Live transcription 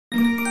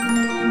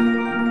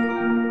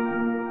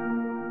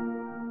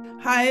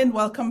Hi, and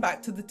welcome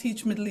back to the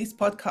Teach Middle East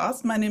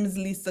podcast. My name is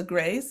Lisa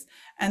Grace,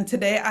 and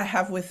today I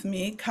have with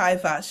me Kai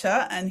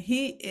Vacher, and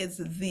he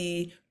is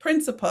the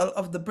principal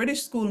of the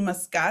British School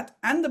Muscat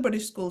and the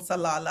British School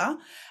Salalah.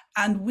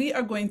 And we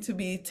are going to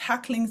be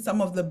tackling some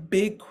of the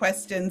big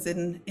questions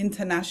in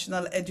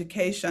international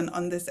education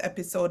on this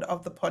episode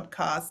of the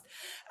podcast.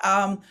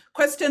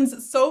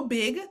 Questions so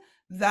big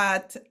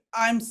that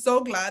I'm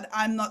so glad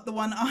I'm not the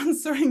one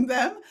answering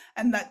them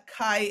and that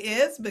Kai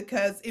is,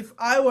 because if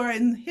I were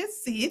in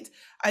his seat,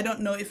 I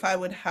don't know if I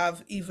would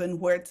have even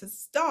where to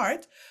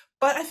start.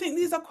 But I think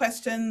these are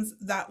questions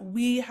that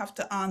we have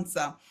to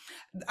answer.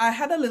 I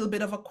had a little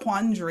bit of a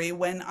quandary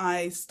when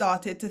I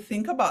started to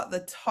think about the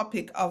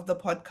topic of the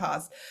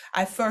podcast.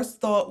 I first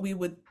thought we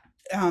would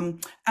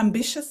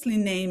ambitiously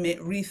name it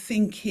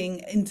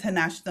Rethinking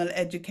International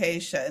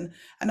Education.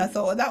 And I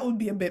thought, well, that would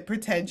be a bit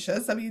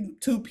pretentious. I mean,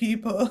 two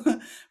people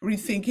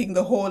rethinking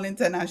the whole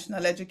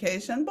international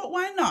education, but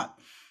why not?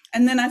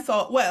 And then I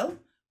thought, well,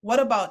 what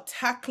about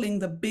tackling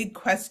the big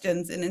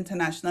questions in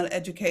international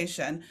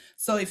education?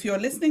 So if you're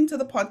listening to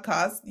the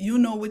podcast, you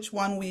know which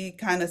one we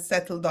kind of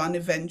settled on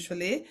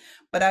eventually.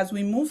 But as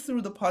we move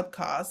through the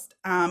podcast,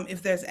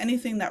 if there's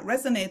anything that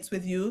resonates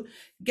with you,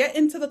 get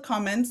into the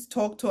comments,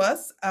 talk to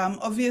us.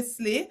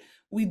 Obviously,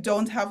 we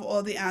don't have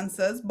all the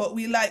answers, but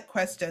we like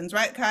questions,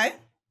 right, Kai?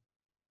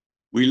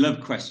 We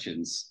love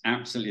questions.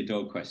 Absolutely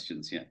adore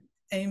questions, yeah.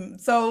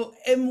 So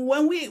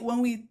when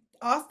we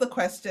ask the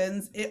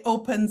questions, it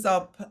opens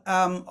up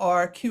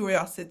our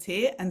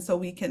curiosity, and so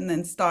we can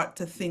then start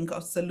to think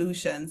of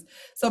solutions.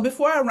 So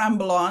before I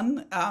ramble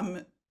on,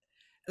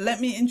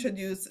 let me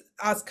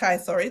ask Kai,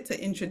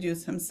 to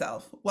introduce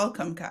himself.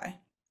 Welcome, Kai.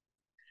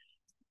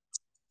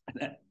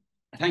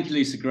 Thank you,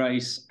 Lisa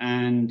Grace,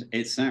 and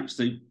it's an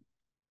absolute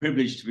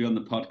privilege to be on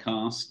the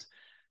podcast.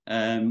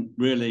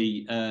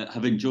 Really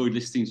have enjoyed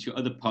listening to your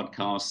other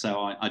podcasts,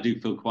 so I do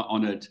feel quite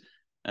honoured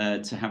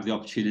to have the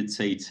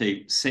opportunity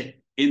to sit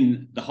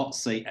in the hot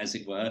seat, as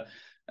it were.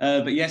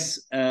 But yes,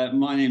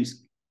 my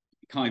name's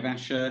Kai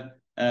Vacher.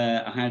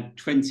 I had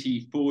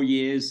 24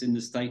 years in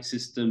the state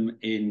system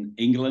in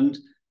England.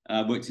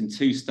 Worked in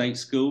 2 state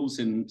schools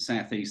in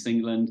southeast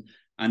England,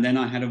 and then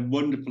I had a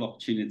wonderful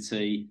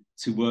opportunity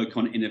to work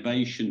on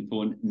innovation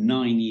for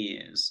 9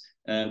 years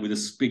with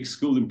a big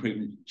school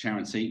improvement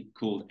charity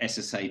called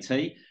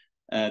SSAT.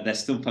 They're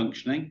still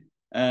functioning.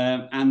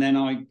 And then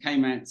I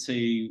came out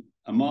to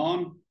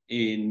Oman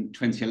in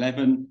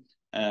 2011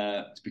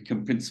 to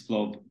become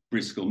principal of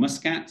British School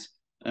Muscat.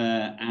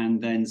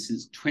 And then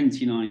since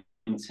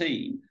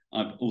 2019,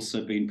 I've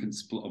also been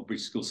principal of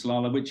British School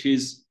Salalah, which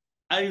is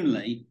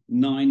only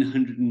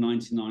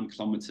 999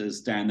 kilometres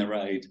down the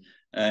road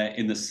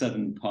in the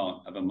southern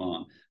part of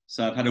Oman.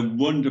 So I've had a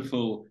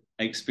wonderful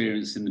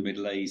experience in the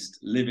Middle East,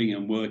 living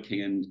and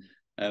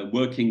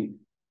working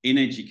in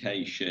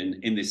education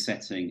in this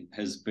setting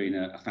has been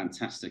a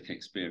fantastic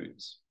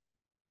experience.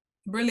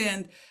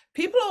 Brilliant.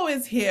 People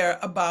always hear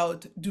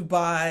about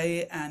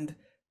Dubai and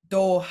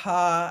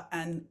Doha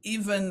and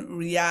even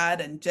Riyadh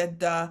and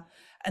Jeddah,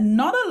 and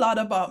not a lot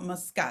about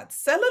Muscat.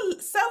 Sell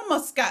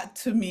Muscat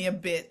to me a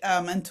bit,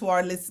 and to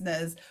our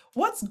listeners.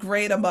 What's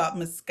great about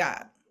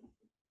Muscat?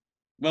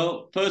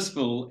 Well, first of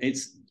all,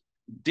 it's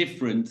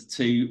different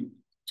to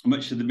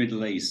much of the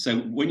Middle East. So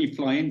when you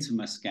fly into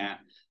Muscat,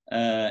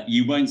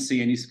 you won't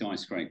see any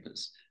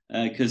skyscrapers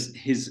because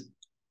His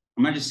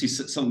Majesty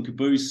Sultan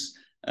Qaboos,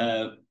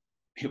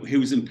 who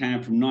was in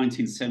power from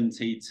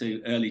 1970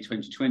 to early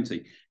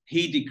 2020,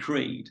 he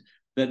decreed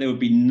that there would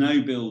be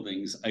no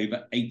buildings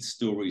over 8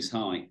 stories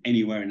high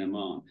anywhere in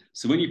Oman.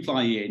 So when you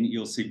fly in,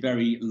 you'll see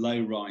very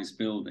low-rise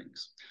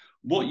buildings.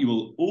 What you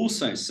will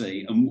also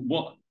see, and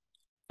what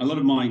a lot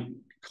of my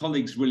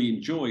colleagues really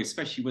enjoy,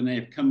 especially when they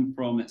have come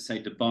from, let's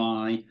say,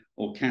 Dubai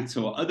or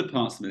Qatar or other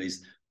parts of the Middle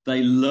East,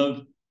 they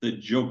love the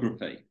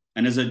geography.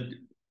 And as a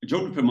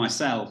geographer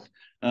myself,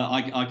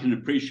 I can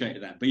appreciate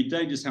that. But you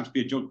don't just have to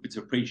be a geographer to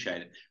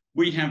appreciate it.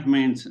 We have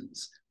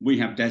mountains, we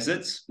have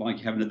deserts, like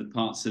you have in other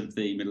parts of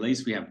the Middle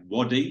East, we have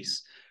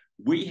wadis,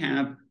 we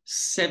have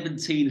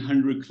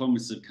 1,700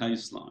 kilometers of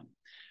coastline.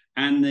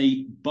 And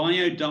the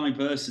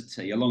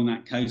biodiversity along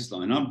that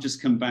coastline, I've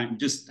just come back,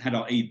 just had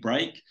our Eid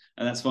break,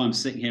 and that's why I'm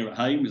sitting here at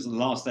home. It was the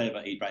last day of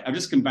our Eid break. I've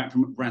just come back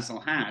from Ras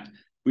Al Had,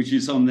 which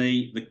is on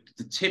the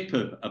tip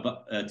of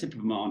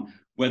Oman,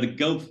 where the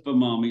Gulf of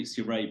Oman meets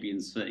the Arabian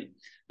Sea.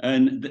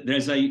 And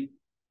there's a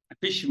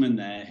fisherman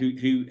there who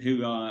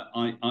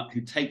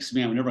takes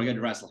me out whenever I go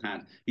to Ras Al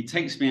Had. He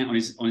takes me out on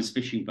his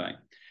fishing boat,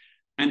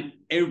 and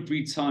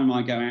every time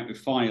I go out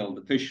with Fayal,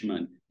 the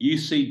fisherman, you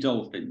see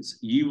dolphins,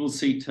 you will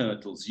see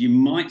turtles, you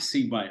might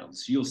see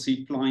whales, you'll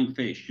see flying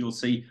fish, you'll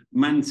see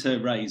manta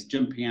rays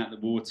jumping out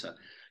of the water.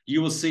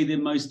 You will see the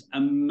most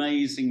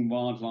amazing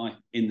wildlife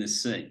in the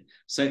sea.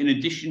 So in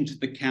addition to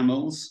the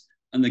camels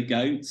and the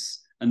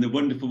goats and the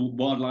wonderful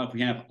wildlife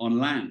we have on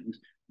land,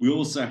 we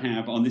also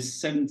have on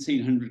this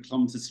 1,700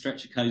 kilometer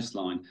stretch of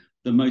coastline,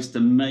 the most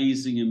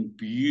amazing and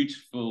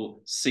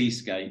beautiful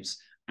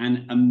seascapes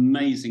and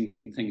amazing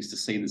things to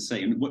see in the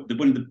sea. And one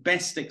of the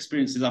best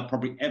experiences I've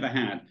probably ever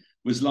had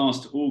was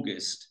last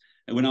August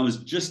when I was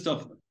just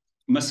off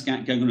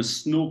Muscat going on a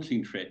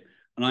snorkeling trip,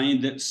 and I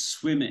ended up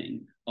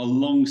swimming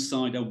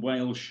alongside a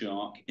whale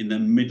shark in the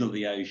middle of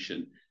the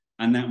ocean.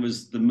 And that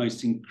was the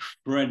most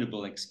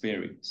incredible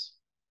experience.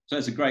 So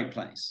it's a great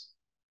place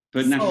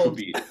for natural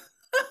beauty.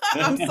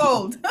 I'm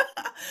sold.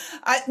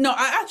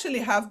 I actually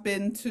have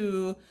been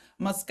to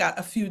Muscat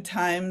a few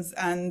times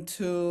and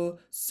to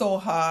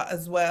Soha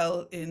as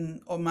well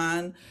in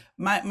Oman.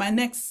 My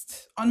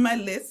next on my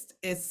list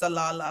is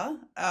Salalah.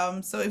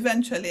 So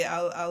eventually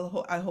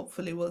I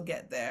hopefully will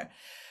get there.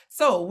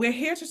 So we're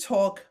here to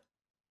talk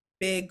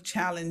big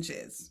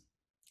challenges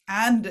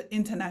and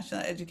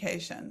international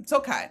education. So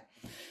Kai,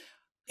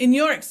 in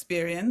your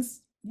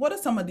experience, what are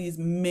some of these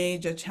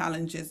major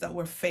challenges that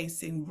we're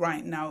facing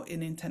right now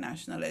in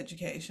international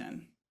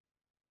education?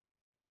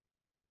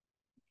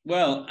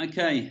 Well,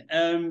 okay.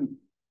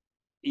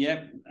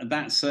 Yeah,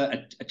 that's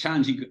a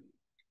challenging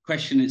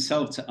question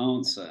itself to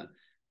answer.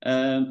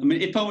 I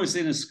mean, if I was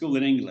in a school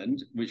in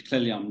England, which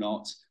clearly I'm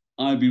not,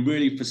 I'd be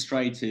really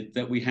frustrated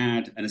that we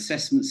had an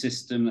assessment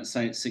system, let's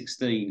say at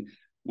 16,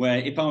 where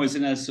if I was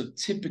in a sort of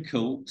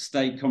typical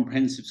state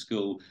comprehensive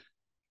school,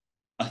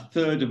 a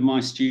third of my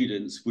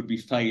students would be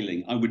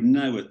failing. I would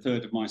know a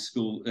third of my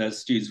school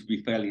students would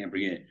be failing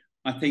every year.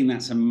 I think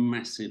that's a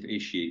massive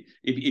issue.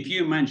 If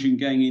you imagine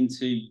going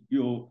into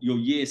your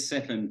year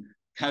 7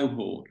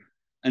 cohort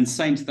and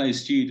saying to those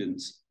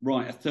students,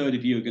 right, a third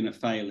of you are going to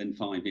fail in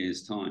 5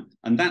 years' time.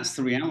 And that's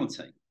the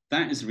reality.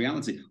 That is the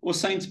reality. Or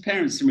saying to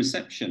parents in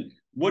reception,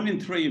 1 in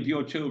 3 of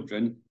your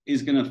children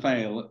is going to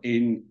fail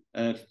in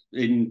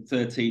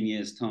 13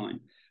 years' time.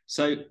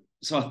 So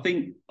I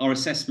think our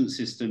assessment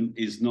system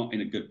is not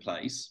in a good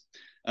place.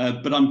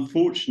 But I'm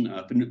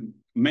fortunate, and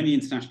many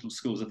international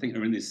schools, I think,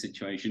 are in this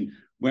situation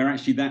where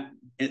actually that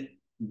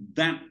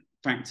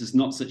factor is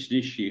not such an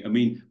issue. I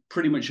mean,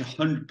 pretty much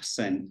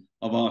 100%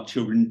 of our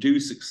children do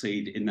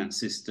succeed in that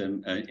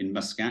system in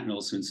Muscat and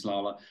also in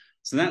Salalah.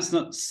 So that's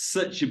not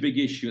such a big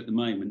issue at the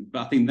moment,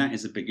 but I think that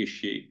is a big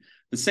issue.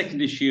 The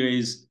second issue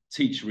is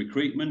teacher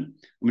recruitment.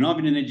 I mean, I've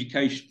been in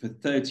education for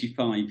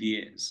 35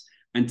 years,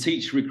 and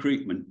teacher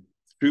recruitment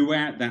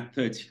throughout that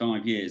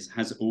 35 years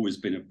has always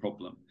been a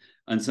problem.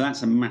 And so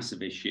that's a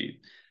massive issue.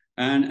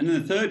 And then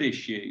the third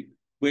issue,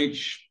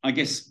 which I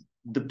guess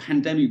the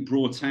pandemic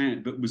brought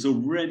out, but was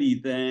already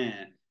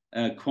there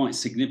quite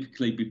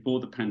significantly before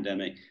the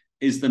pandemic,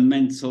 is the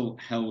mental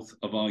health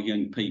of our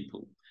young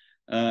people.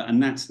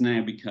 And that's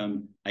now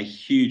become a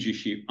huge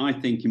issue, I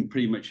think, in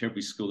pretty much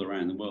every school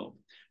around the world.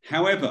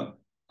 However,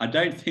 I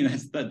don't think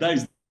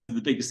those are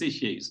the biggest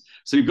issues.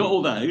 So we've got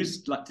all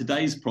those, like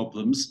today's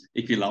problems,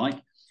 if you like.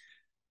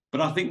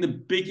 But I think the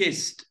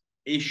biggest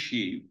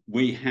issue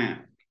we have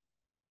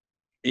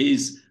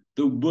is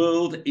the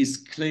world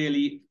is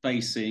clearly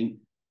facing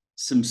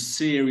some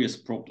serious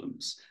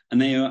problems,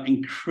 and they are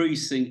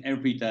increasing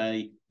every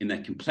day in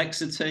their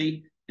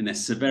complexity, in their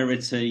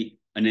severity,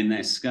 and in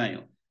their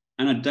scale.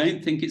 And I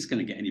don't think it's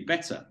going to get any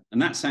better.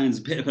 And that sounds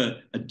a bit of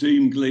a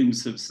doom gloom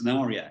sort of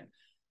scenario.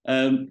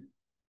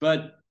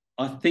 But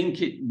I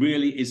think it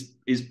really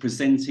is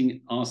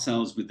presenting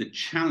ourselves with the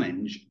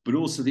challenge, but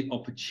also the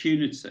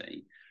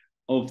opportunity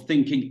of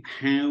thinking,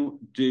 how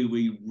do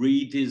we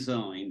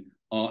redesign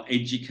our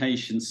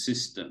education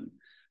system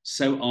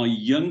so our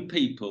young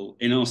people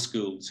in our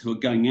schools who are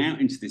going out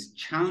into this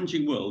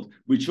challenging world,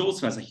 which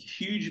also has a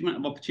huge amount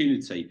of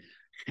opportunity,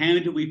 how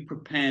do we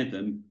prepare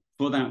them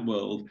for that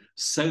world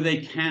so they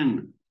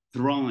can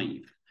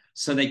thrive,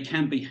 so they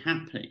can be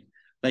happy,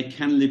 they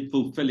can live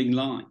fulfilling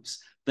lives,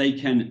 they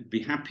can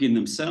be happy in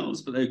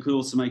themselves, but they could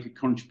also make a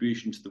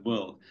contribution to the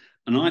world.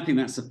 And I think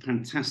that's a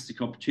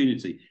fantastic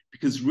opportunity,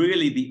 because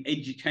really the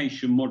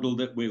education model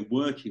that we're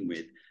working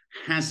with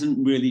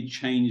hasn't really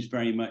changed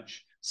very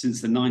much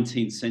since the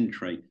 19th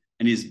century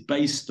and is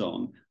based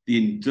on the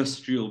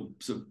industrial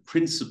sort of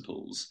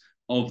principles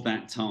of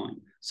that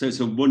time. So it's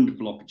a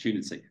wonderful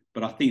opportunity,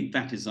 but I think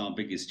that is our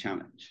biggest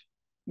challenge.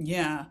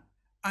 Yeah,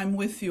 I'm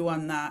with you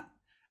on that.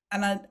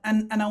 And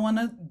I want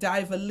to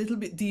dive a little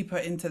bit deeper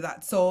into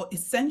that. So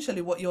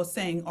essentially what you're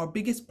saying, our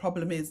biggest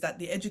problem is that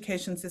the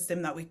education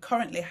system that we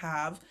currently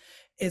have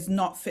is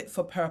not fit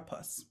for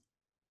purpose.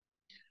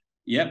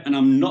 Yep, and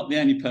I'm not the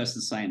only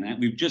person saying that.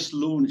 We've just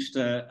launched,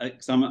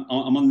 because I'm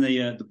on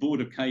the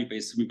board of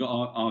KBIS, and we've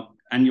got our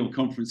annual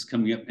conference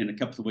coming up in a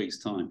couple of weeks'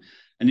 time.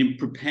 And in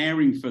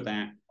preparing for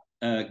that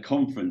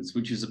conference,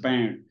 which is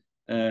about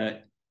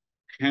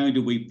how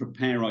do we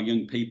prepare our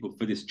young people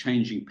for this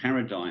changing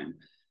paradigm,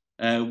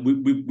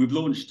 we've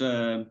launched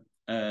a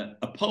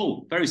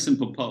poll, very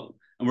simple poll,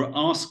 and we're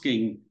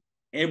asking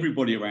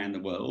everybody around the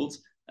world,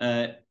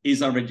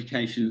 is our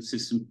education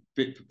system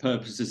fit for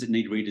purpose? Does it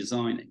need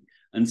redesigning?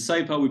 And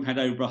so far, we've had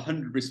over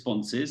 100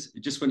 responses.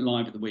 It just went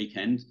live at the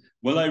weekend,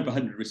 well over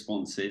 100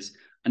 responses,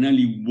 and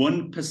only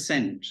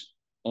 1%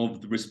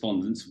 of the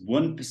respondents,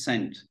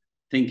 1%,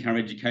 think our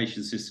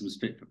education system is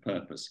fit for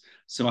purpose.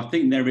 So I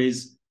think there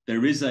is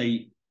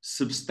a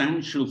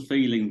substantial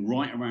feeling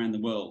right around the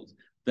world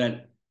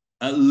that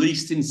at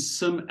least in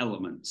some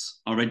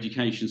elements, our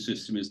education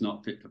system is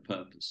not fit for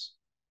purpose.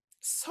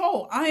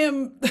 So I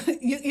am,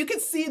 you can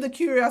see the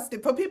curiosity.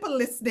 For people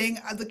listening,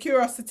 the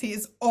curiosity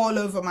is all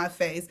over my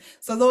face.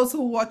 So those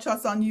who watch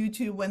us on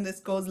YouTube when this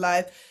goes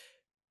live,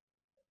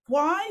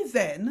 why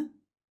then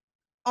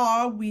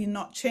are we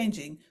not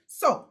changing?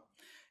 So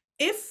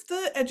if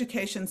the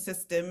education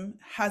system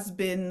has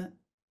been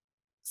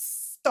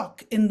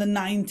stuck in the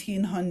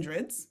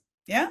 1900s,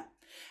 yeah,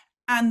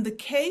 and the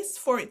case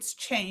for its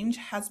change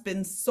has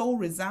been so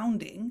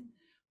resounding,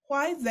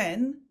 why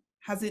then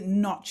has it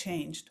not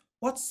changed?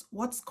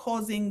 What's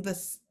causing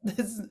this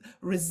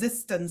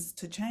resistance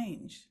to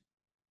change?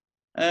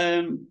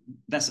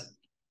 That's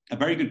a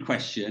very good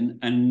question,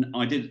 and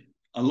I did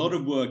a lot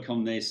of work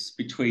on this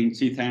between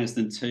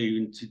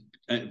 2002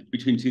 and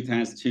between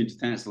 2002 and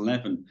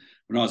 2011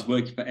 when I was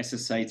working for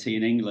SSAT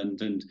in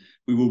England, and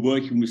we were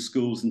working with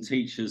schools and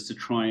teachers to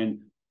try and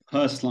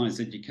personalise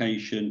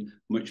education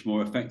much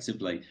more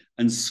effectively.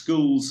 And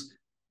schools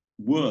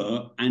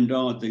were and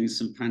are doing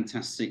some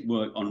fantastic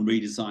work on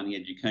redesigning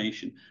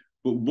education.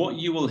 But what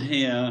you will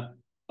hear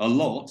a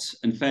lot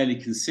and fairly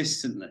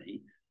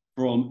consistently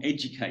from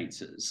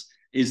educators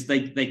is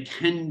they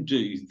can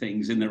do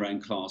things in their own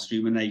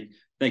classroom, and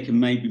they can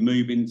maybe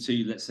move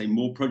into, let's say,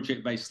 more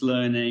project-based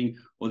learning,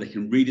 or they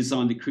can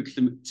redesign the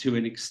curriculum to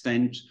an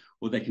extent,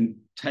 or they can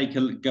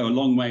go a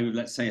long way with,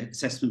 let's say,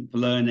 assessment for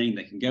learning.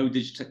 They can go with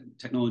digital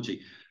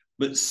technology.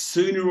 But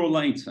sooner or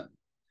later,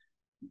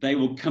 they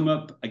will come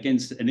up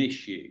against an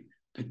issue,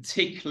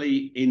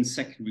 particularly in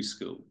secondary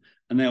school,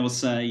 and they will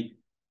say,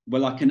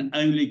 well, I can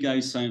only go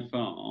so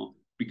far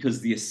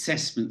because the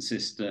assessment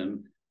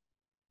system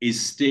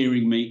is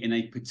steering me in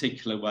a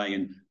particular way.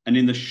 And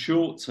in the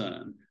short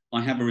term,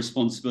 I have a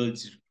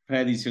responsibility to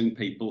prepare these young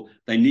people.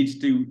 They need to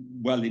do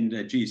well in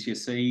their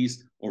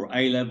GCSEs or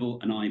A-level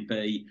and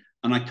IB,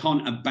 and I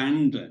can't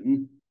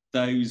abandon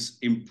those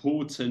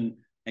important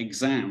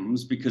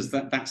exams because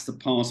that's the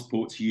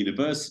passport to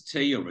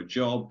university or a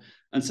job.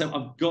 And so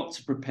I've got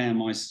to prepare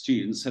my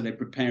students so they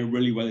prepare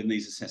really well in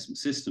these assessment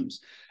systems.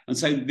 And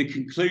so the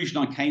conclusion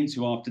I came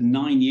to after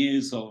 9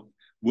 years of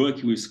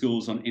working with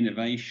schools on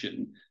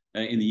innovation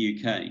in the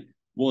UK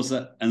was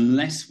that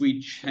unless we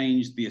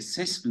change the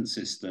assessment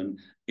system,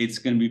 it's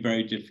going to be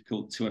very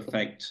difficult to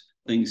affect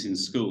things in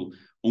school.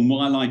 And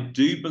while I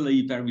do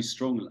believe very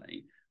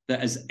strongly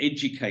that as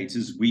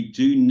educators, we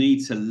do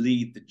need to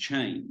lead the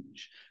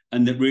change,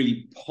 and that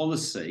really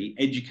policy,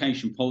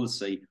 education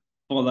policy,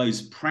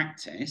 follows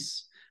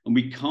practice, and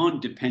we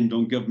can't depend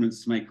on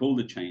governments to make all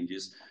the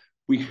changes,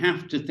 we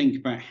have to think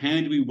about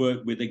how do we work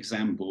with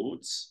exam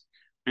boards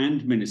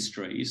and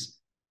ministries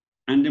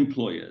and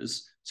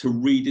employers to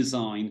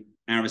redesign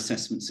our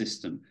assessment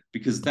system,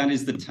 because that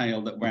is the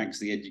tail that wags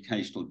the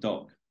educational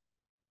dog.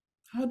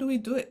 How do we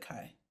do it,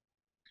 Kai?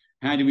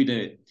 How do we do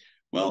it?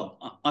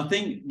 Well, I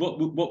think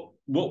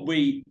what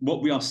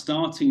we are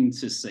starting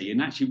to see,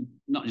 and actually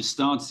not just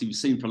starting to see, we've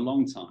seen for a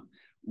long time,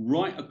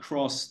 right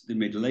across the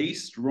Middle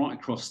East, right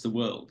across the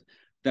world,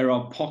 there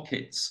are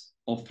pockets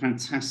of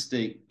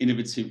fantastic,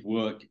 innovative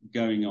work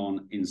going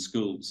on in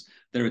schools.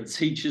 There are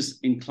teachers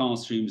in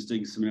classrooms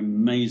doing some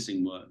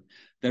amazing work.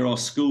 There are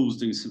schools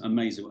doing some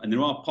amazing work, and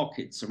there are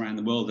pockets around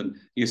the world.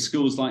 And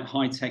schools like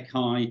High Tech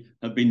High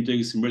have been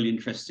doing some really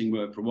interesting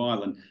work for a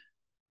while. And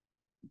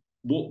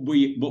what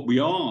we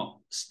are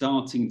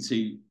starting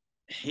to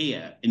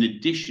hear, in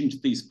addition to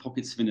these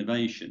pockets of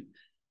innovation,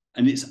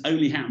 and it's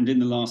only happened in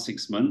the last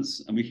 6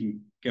 months, and we can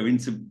go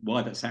into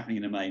why that's happening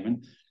in a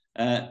moment,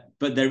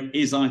 but there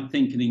is, I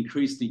think, an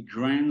increasingly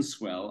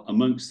groundswell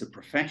amongst the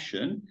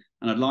profession,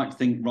 and I'd like to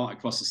think right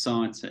across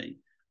society,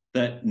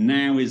 that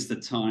now is the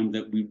time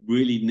that we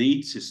really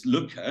need to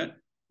look at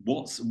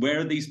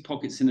where are these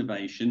pockets of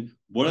innovation,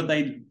 what are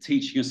they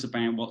teaching us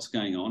about what's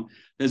going on.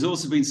 There's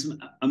also been some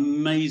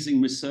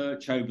amazing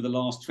research over the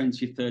last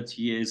 20 or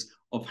 30 years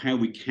of how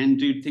we can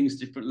do things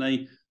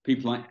differently.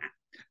 People like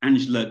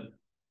Angela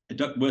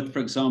Duckworth, for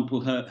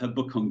example, her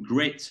book on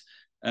grit,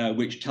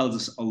 which tells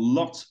us a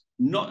lot,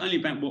 not only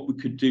about what we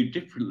could do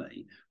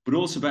differently, but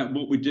also about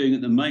what we're doing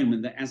at the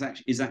moment that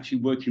is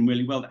actually working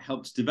really well, that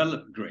helps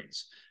develop grit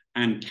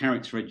and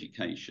character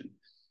education.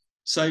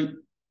 So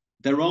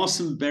there are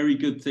some very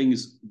good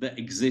things that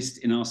exist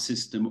in our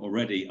system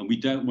already, and we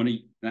don't want to,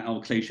 that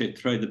old cliche,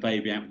 throw the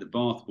baby out with the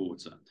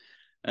bathwater.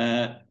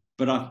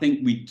 But I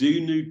think we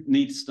do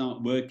need to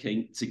start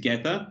working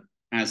together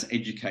as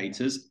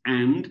educators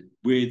and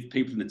with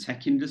people in the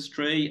tech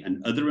industry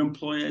and other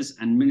employers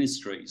and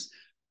ministries,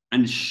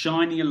 and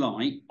shining a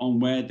light on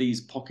where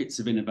these pockets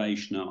of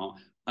innovation are,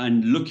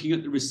 and looking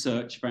at the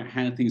research about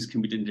how things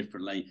can be done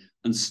differently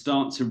and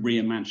start to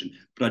reimagine.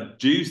 But I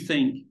do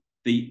think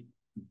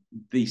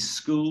the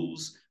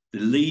schools, the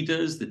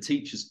leaders, the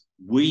teachers,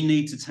 we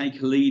need to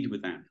take a lead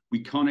with that.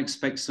 We can't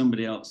expect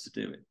somebody else to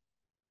do it.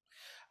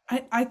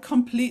 I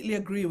completely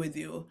agree with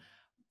you.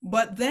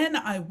 But then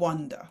I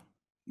wonder,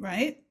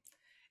 right?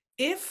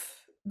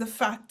 If the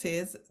fact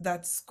is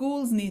that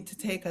schools need to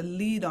take a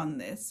lead on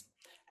this,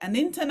 and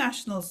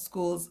international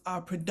schools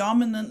are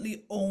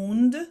predominantly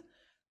owned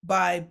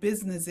by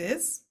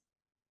businesses,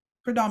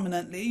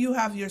 predominantly. You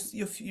have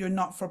your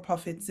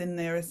not-for-profits in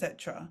there,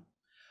 etc.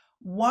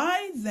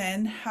 Why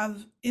then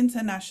have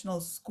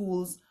international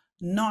schools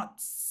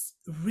not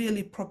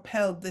really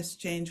propelled this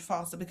change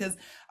faster? Because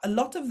a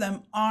lot of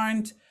them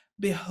aren't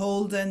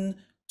beholden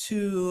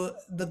to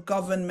the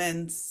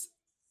governments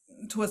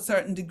to a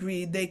certain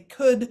degree. They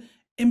could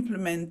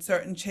implement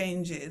certain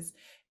changes.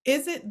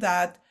 Is it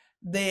that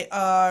they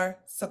are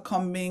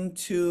succumbing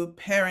to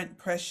parent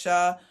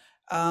pressure?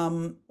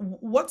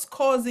 What's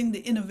causing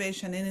the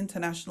innovation in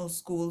international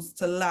schools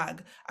to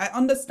lag? I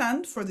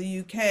understand for the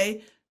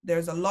UK,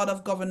 there's a lot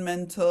of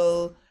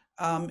governmental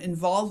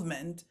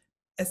involvement,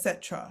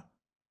 etc.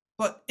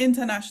 But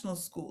international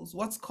schools,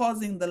 what's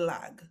causing the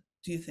lag,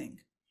 do you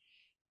think?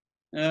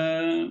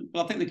 Well,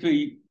 I think there could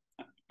be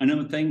a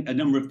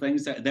number of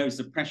things. There is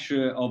the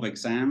pressure of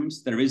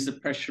exams. There is the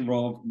pressure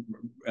of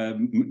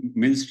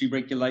ministry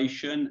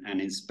regulation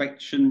and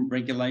inspection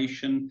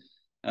regulation.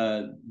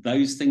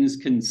 Those things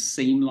can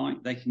seem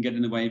like they can get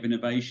in the way of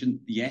innovation.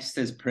 Yes,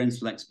 there's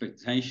parental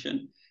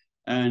expectation.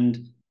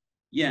 And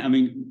yeah, I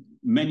mean,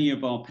 many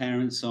of our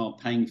parents are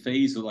paying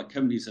fees, or like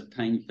companies are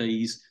paying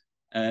fees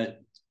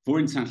for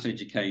international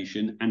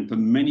education. And for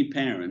many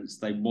parents,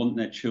 they want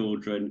their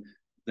children,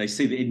 they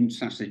see the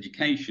international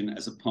education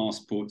as a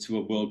passport to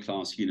a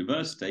world-class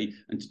university.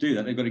 And to do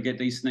that, they've got to get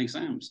decent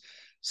exams.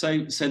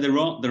 So there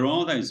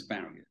are those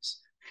barriers.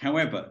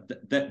 However,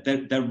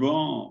 there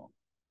are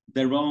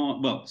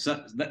well,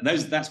 so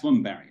that's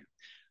one barrier.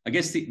 I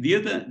guess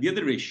the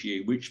other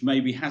issue, which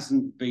maybe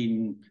hasn't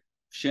been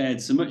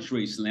shared so much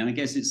recently, and I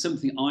guess it's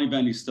something I've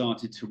only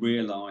started to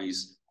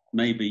realise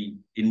maybe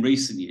in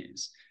recent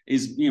years,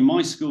 is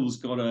my school's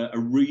got a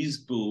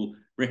reasonable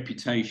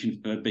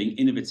reputation for being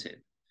innovative.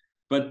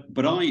 But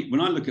when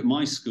I look at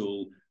my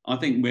school, I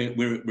think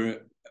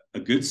we're a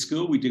good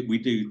school. We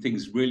do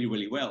things really,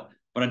 really well.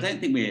 But I don't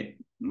think we're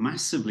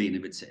massively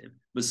innovative.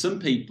 But some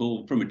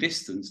people from a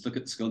distance look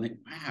at the school and think,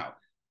 wow,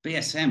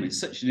 BSM is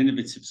such an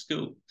innovative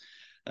school.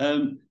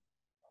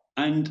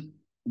 And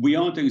we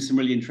are doing some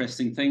really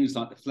interesting things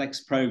like the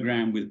Flex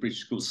program with British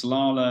School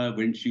Salalah.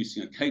 We're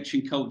introducing a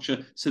coaching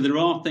culture. So there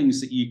are things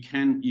that you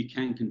can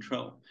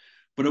control.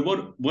 But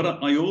what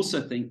I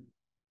also think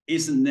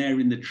isn't there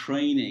in the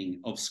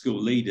training of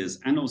school leaders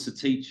and also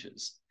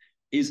teachers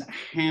is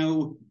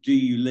how do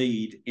you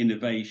lead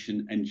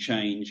innovation and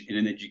change in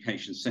an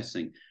education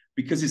setting?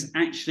 Because it's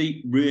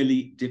actually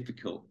really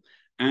difficult.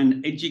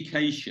 And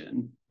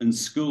education and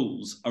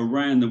schools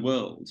around the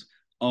world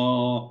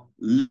are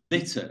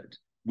littered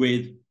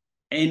with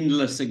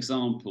endless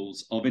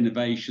examples of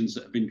innovations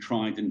that have been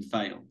tried and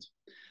failed.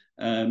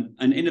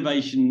 And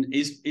innovation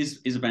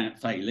is about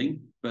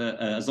failing, but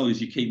as long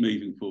as you keep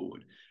moving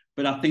forward.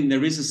 But I think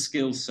there is a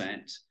skill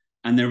set,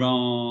 and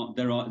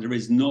there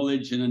is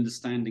knowledge and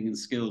understanding and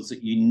skills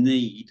that you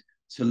need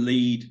to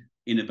lead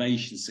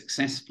innovation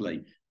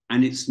successfully.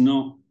 And it's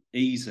not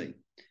easy.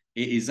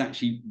 It is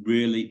actually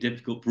really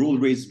difficult for all the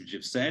reasons which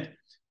you've said.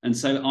 And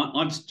so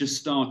I've just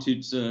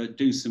started to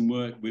do some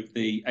work with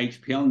the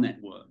HPL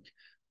network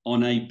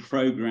on a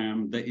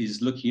program that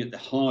is looking at the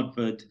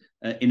Harvard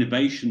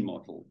innovation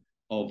model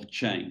of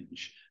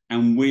change.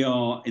 And we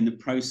are in the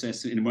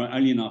process, and we're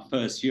only in our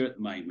first year at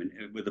the moment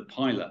with a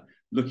pilot,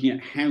 looking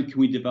at how can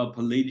we develop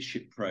a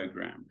leadership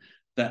program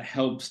that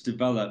helps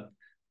develop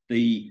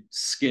the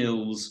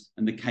skills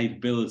and the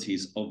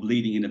capabilities of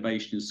leading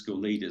innovation in school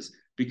leaders.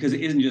 Because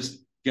it isn't just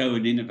go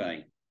and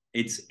innovate.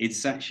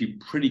 It's actually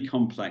pretty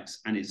complex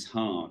and it's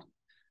hard.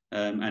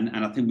 And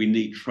I think we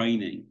need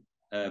training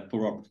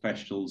for our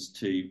professionals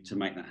to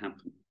make that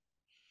happen.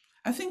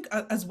 I think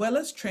as well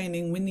as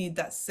training, we need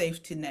that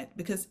safety net,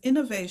 because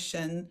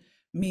innovation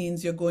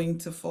means you're going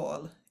to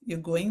fall, you're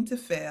going to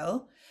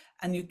fail,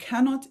 and you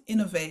cannot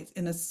innovate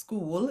in a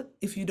school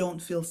if you don't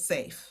feel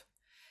safe.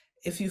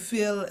 If you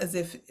feel as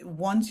if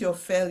once your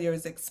failure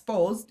is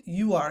exposed,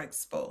 you are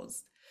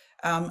exposed.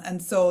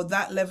 And so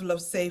that level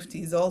of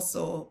safety is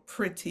also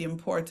pretty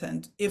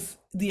important if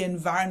the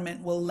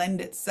environment will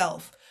lend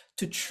itself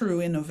to true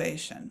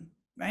innovation,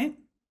 right?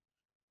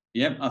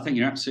 Yeah, I think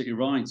you're absolutely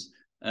right.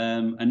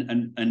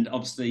 And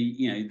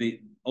obviously,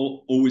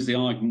 always the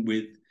argument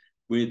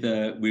with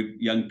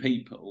young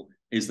people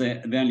is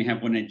that they only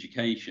have one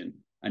education.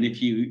 And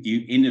if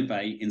you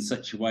innovate in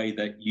such a way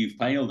that you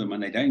fail them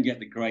and they don't get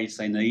the grades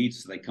they need,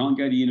 so they can't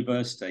go to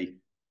university,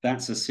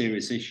 that's a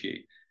serious issue.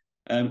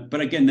 But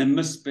again, there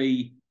must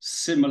be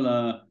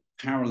similar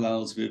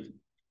parallels with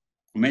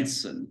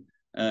medicine,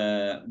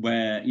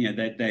 where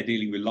they're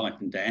dealing with life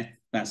and death.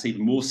 That's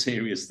even more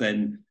serious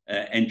than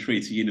entry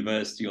to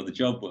university or the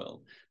job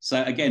world.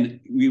 So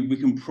again, we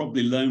can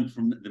probably learn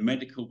from the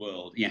medical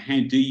world. How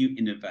do you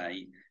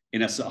innovate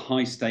in a sort of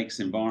high stakes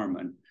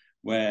environment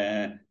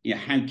where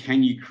how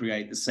can you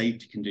create the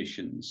safety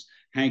conditions?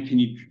 How can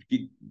you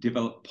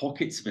develop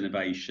pockets of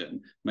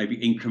innovation, maybe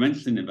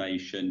incremental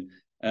innovation,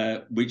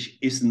 which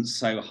isn't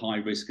so high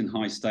risk and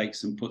high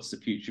stakes and puts the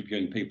future of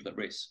young people at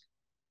risk?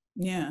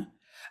 Yeah.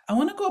 I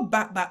want to go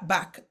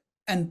back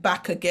And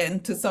back again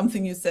to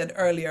something you said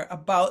earlier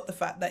about the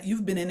fact that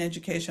you've been in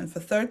education for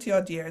 30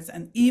 odd years,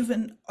 and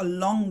even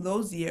along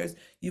those years,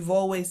 you've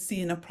always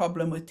seen a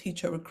problem with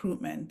teacher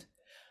recruitment.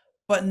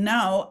 But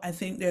now I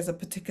think there's a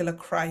particular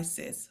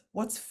crisis.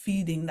 What's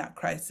feeding that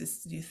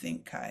crisis, do you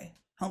think, Kai?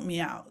 Help me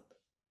out.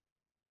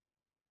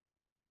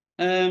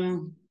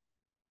 Well,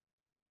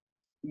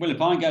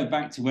 if I go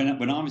back to when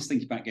I was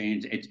thinking about going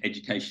into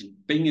education,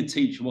 being a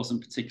teacher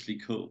wasn't particularly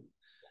cool.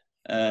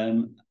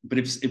 But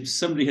if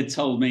somebody had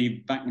told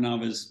me back when I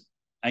was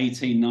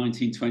 18,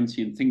 19,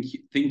 20 and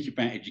think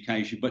about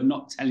education, but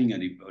not telling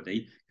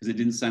anybody because it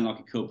didn't sound like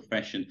a cool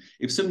profession,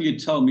 if somebody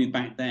had told me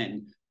back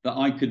then that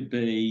I could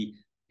be,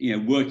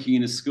 working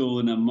in a school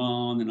in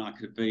Oman, and I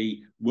could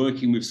be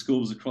working with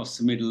schools across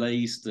the Middle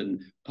East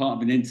and part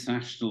of an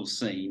international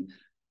scene,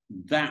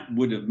 that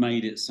would have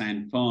made it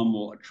sound far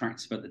more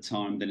attractive at the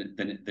time than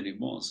it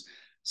was.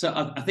 So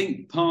I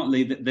think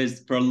partly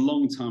that for a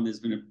long time there's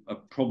been a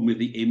problem with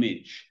the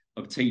image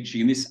of teaching,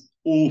 and this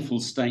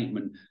awful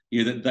statement,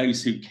 that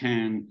those who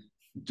can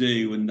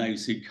do and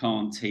those who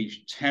can't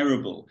teach,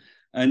 terrible.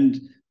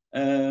 And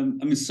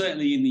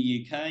certainly in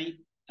the UK,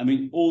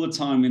 all the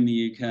time in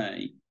the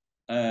UK,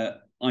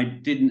 I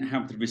didn't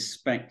have the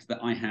respect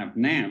that I have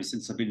now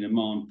since I've been in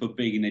Oman for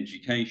being in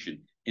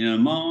education. In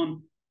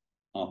Oman,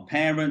 our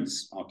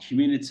parents, our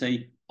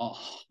community are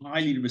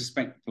highly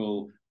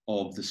respectful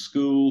of the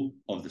school,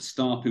 of the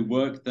staff who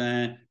work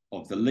there,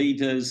 of the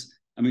leaders.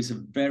 It's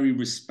a very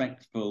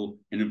respectful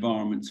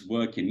environment to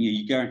work in.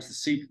 You go out to the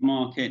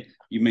supermarket,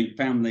 you meet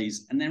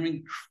families, and they're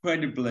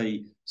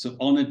incredibly sort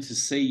of honoured to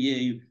see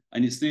you.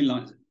 And it's nearly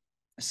like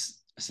a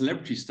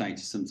celebrity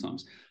status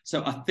sometimes.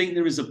 So I think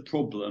there is a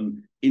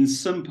problem in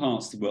some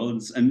parts of the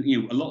world, and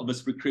a lot of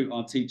us recruit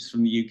our teachers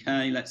from the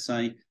UK, let's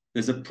say.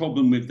 There's a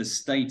problem with the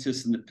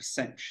status and the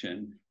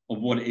perception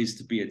of what it is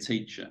to be a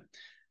teacher.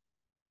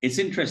 It's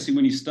interesting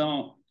when you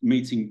start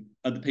meeting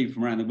other people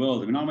from around the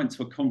world. I went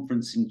to a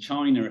conference in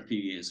China a few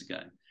years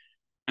ago,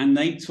 and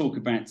they talk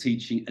about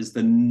teaching as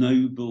the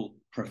noble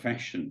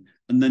profession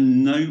and the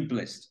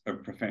noblest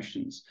of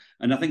professions.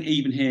 And I think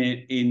even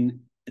here in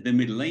the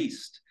Middle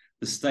East,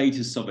 the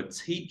status of a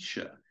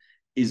teacher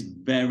is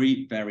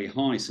very, very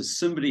high. So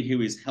somebody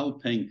who is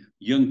helping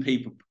young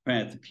people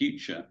prepare the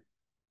future,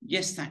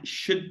 yes, that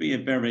should be a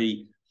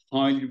very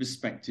highly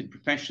respected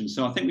profession.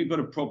 So I think we've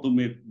got a problem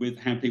with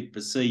how people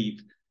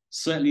perceive,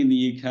 certainly in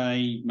the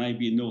UK,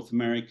 maybe in North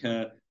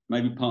America,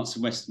 maybe parts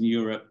of Western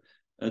Europe,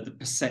 the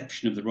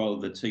perception of the role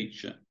of the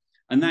teacher.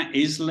 And that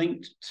is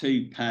linked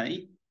to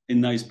pay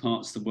in those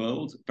parts of the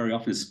world, very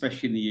often,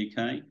 especially in the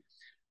UK.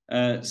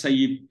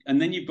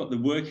 And then you've got the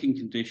working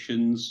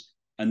conditions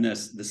and the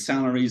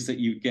salaries that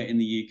you get in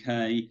the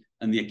UK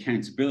and the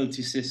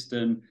accountability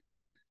system.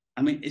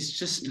 It's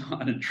just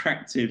not an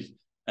attractive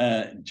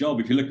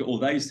job if you look at all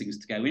those things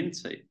to go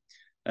into.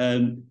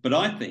 But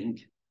I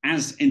think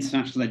as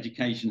international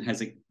education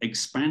has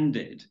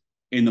expanded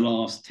in the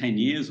last 10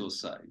 years or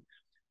so,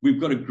 we've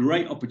got a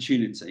great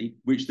opportunity,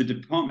 which the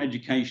Department of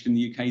Education in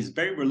the UK is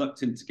very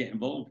reluctant to get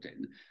involved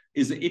in,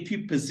 is that if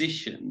you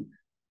position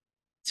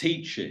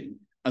teaching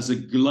as a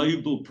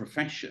global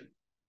profession,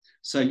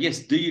 so yes,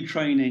 do your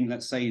training,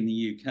 let's say in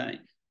the UK,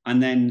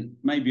 and then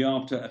maybe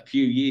after a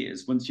few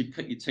years, once you've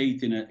cut your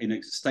teeth in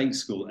a state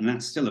school, and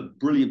that's still a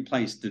brilliant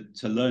place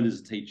to learn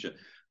as a teacher,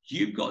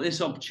 you've got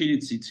this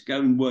opportunity to go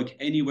and work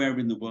anywhere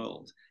in the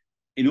world,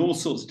 in all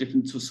sorts of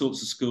different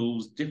sorts of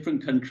schools,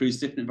 different countries,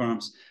 different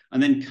environments,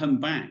 and then come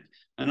back.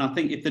 And I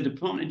think if the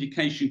Department of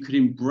Education could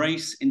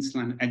embrace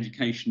international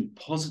education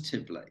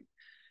positively,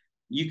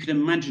 you could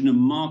imagine a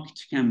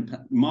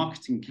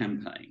marketing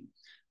campaign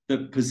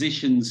that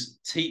positions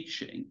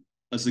teaching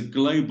as a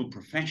global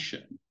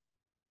profession.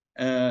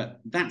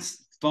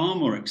 That's far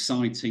more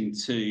exciting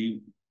to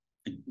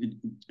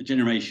a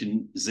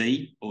Generation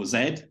Z or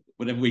Z,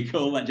 whatever we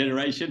call that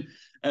generation,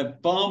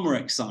 far more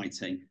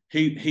exciting,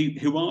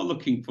 who are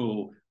looking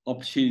for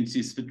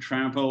opportunities for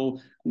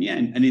travel.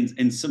 And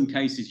in some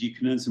cases, you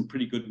can earn some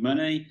pretty good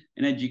money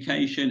in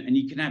education, and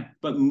you can have,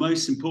 but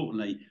most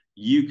importantly,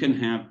 you can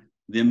have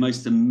the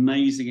most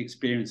amazing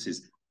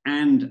experiences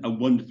and a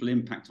wonderful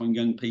impact on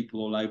young people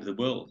all over the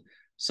world.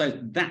 So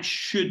that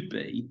should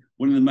be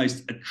one of the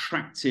most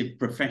attractive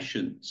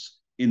professions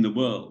in the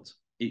world.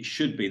 It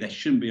should be. There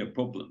shouldn't be a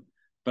problem.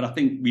 But I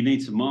think we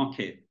need to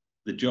market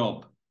the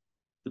job,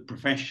 the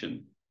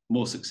profession,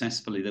 more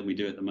successfully than we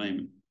do at the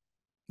moment.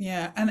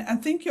 Yeah, and I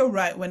think you're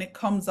right when it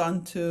comes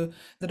on to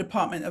the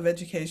Department of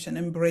Education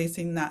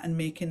embracing that and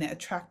making it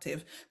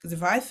attractive. Because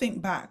if I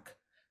think back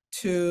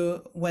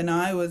to when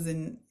I was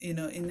in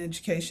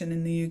education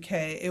in the UK,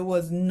 it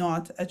was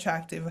not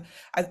attractive.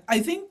 I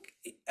think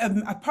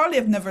I probably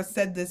have never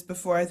said this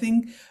before. I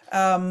think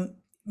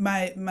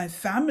my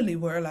family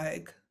were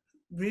like,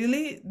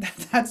 really?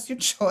 That's your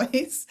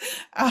choice?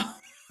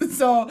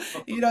 So,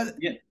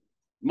 Yeah,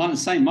 mine the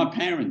same. My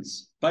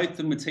parents, both of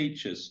them were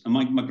teachers, and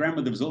my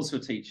grandmother was also a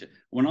teacher.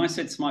 When I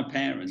said to my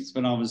parents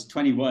when I was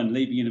 21,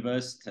 leaving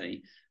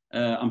university,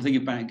 I'm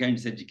thinking about going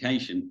to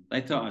education, they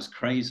thought I was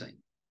crazy.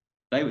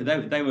 They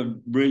were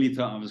really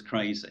thought I was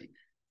crazy.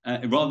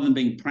 rather than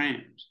being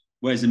proud.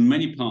 Whereas in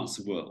many parts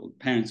of the world,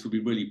 parents would be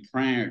really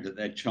proud that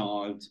their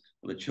child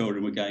or their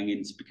children were going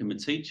in to become a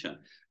teacher.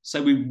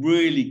 So we've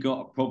really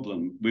got a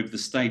problem with the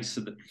status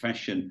of the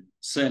profession,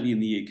 certainly in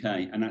the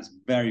UK, and that's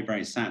very,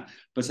 very sad.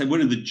 But so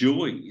one of the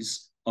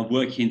joys of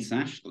working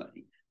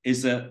internationally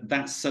is that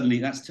that's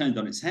turned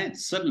on its head.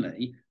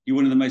 Suddenly, you're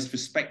one of the most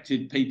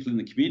respected people in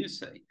the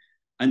community.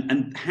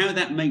 And how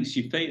that makes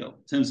you feel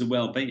in terms of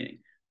well-being,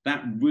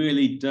 that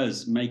really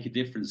does make a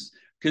difference.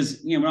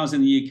 Because, when I was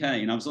in the UK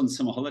and I was on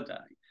summer holiday,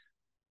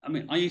 I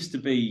mean, I used to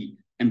be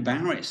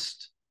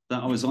embarrassed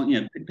that I was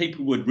on,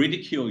 people would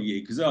ridicule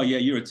you because, oh, yeah,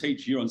 you're a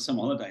teacher, you're on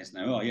summer holidays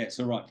now. Oh, yeah, it's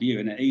all right for you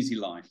in an easy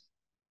life.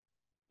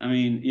 I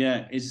mean,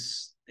 yeah,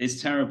 it's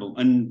terrible.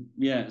 And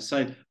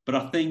but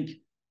I think,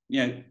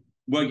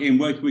 working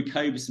with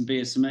COBIS and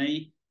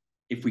BSME,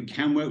 if we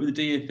can work with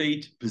the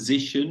DfE to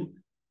position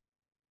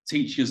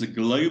teaching as a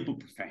global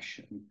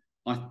profession,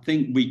 I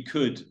think we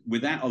could,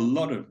 without a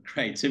lot of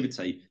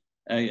creativity,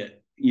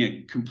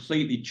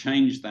 completely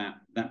change that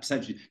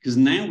perception. Because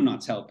now when I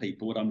tell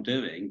people what I'm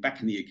doing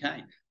back in the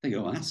UK, they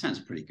go, "Oh, that sounds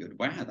pretty good.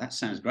 Wow, that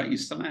sounds great. You're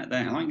still out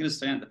there. How long are you going to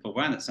stay out there for?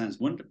 Wow, that sounds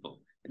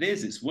wonderful." It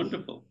is. It's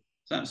wonderful.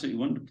 It's absolutely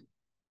wonderful.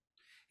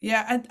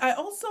 Yeah, and I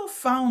also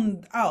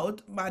found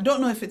out, but I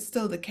don't know if it's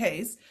still the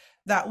case,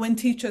 that when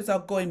teachers are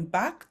going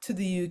back to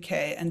the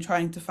UK and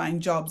trying to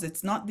find jobs,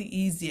 it's not the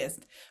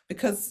easiest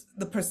because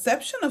the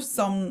perception of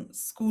some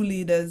school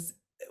leaders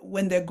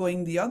when they're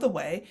going the other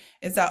way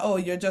is that, oh,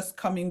 you're just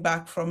coming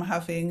back from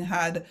having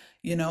had,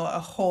 a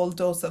whole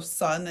dose of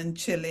sun and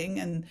chilling,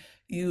 and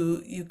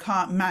you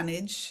can't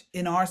manage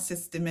in our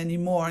system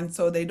anymore. And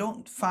so they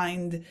don't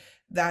find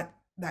that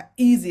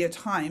easier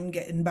time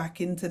getting back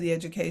into the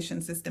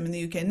education system in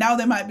the UK. Now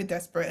they might be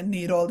desperate and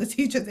need all the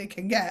teachers they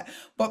can get.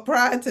 But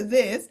prior to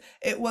this,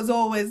 it was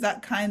always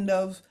that kind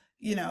of,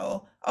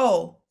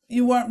 oh,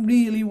 you weren't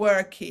really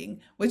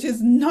working, which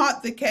is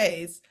not the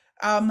case.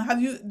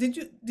 Did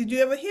you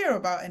ever hear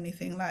about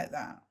anything like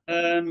that?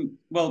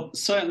 Well,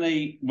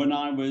 certainly when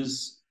I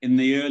was in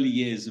the early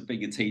years of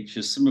being a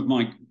teacher, some of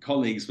my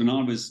colleagues, when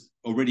I was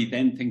already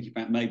then thinking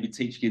about maybe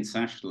teaching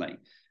internationally,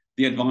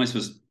 the advice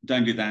was,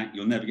 don't do that.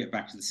 You'll never get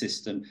back to the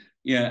system.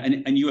 Yeah,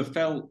 and you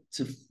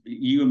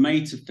were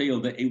made to feel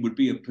that it would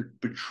be a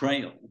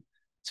betrayal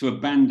to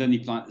abandon,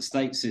 if like, the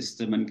state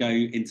system and go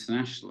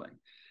internationally.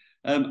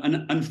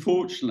 And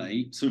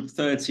unfortunately, sort of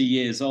 30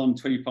 years on,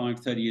 25,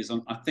 30 years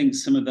on, I think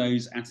some of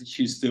those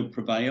attitudes still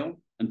prevail,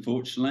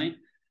 unfortunately,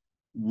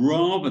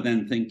 rather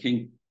than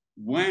thinking,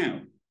 wow,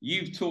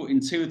 you've taught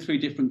in 2 or 3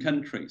 different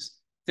countries.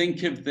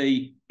 Think of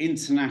the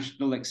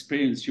international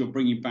experience you're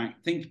bringing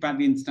back. Think about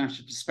the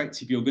international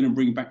perspective you're going to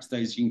bring back to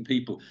those young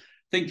people.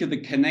 Think of the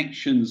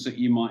connections that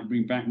you might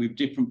bring back with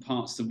different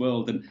parts of the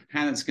world and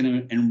how that's going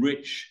to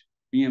enrich,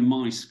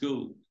 my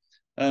school.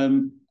 I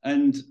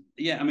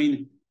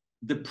mean,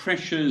 the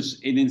pressures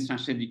in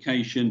international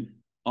education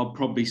are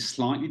probably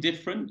slightly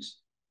different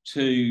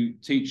to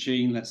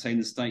teaching, let's say, in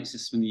the state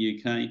system in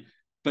the UK.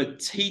 But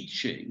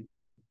teaching,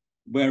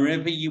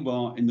 wherever you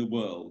are in the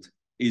world,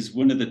 is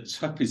one of the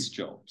toughest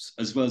jobs,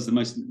 as well as the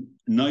most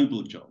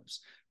noble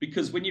jobs.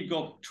 Because when you've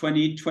got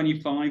 20,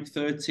 25,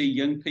 30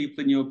 young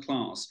people in your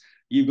class,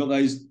 you've got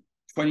those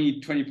 20,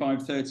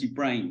 25, 30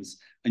 brains,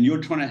 and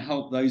you're trying to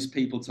help those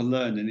people to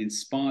learn and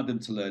inspire them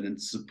to learn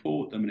and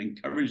support them and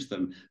encourage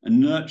them and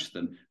nurture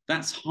them.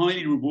 That's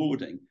highly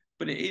rewarding,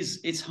 but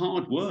it's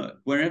hard work.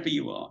 Wherever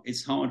you are,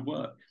 it's hard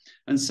work.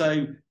 And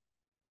so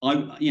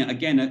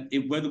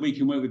whether we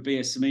can work with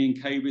BSME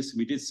and COBIS, and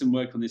we did some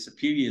work on this a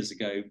few years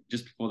ago,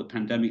 just before the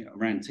pandemic,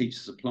 around teacher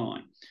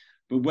supply,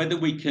 but whether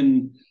we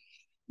can,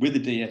 with the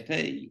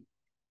DfE,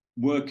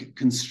 work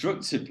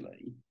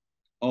constructively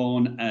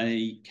on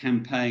a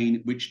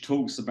campaign which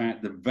talks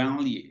about the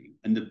value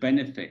and the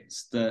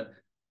benefits that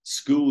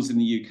schools in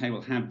the UK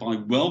will have by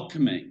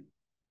welcoming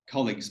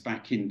colleagues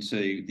back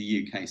into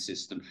the UK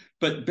system,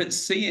 but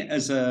see it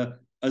as a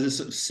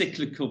sort of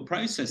cyclical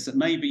process that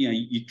maybe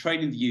you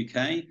train in the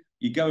UK,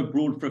 you go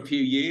abroad for a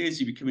few years,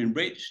 you become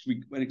enriched,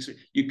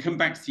 you come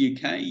back to the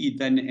UK, you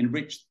then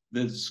enrich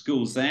the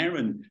schools there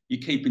and you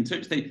keep in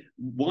touch.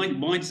 Why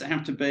does it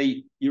have to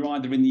be you're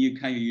either in the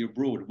UK or you're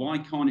abroad? Why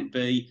can't it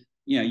be,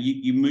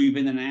 you move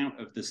in and out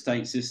of the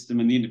state system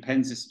and the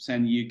independent system, say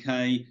in the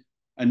UK?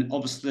 And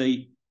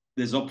obviously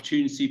there's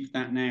opportunity for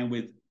that now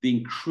with the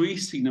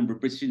increasing number of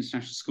British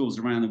international schools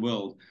around the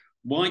world.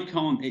 Why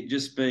can't it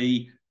just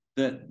be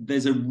that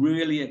there's a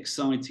really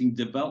exciting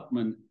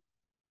development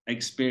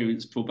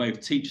experience for both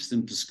teachers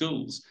and for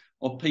schools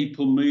of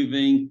people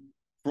moving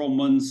from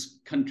one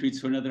country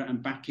to another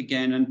and back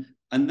again,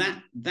 and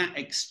that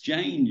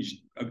exchange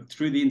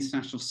through the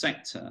international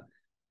sector,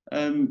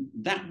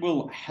 that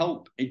will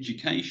help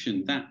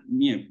education, that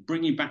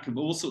bringing back of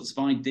all sorts of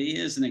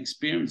ideas and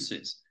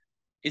experiences.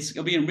 It's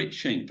going to be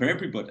enriching for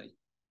everybody.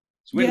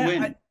 It's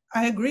win-win. Yeah,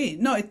 I agree.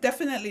 No, it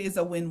definitely is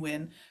a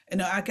win-win.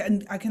 I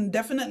can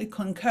definitely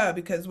concur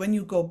because when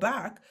you go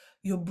back,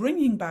 you're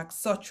bringing back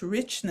such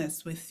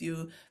richness with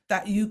you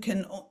that you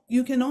can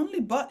only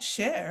but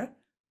share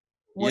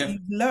what Yeah.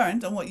 you've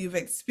learned and what you've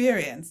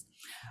experienced.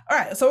 All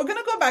right, so we're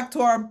going to go back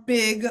to our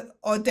big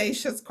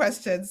audacious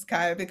questions,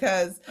 Kai,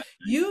 because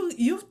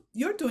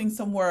you're doing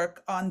some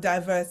work on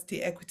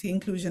diversity, equity,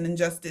 inclusion, and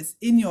justice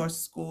in your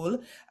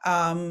school.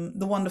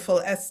 The wonderful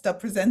Esther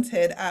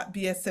presented at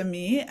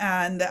BSME,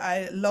 and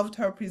I loved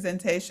her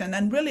presentation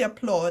and really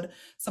applaud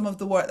some of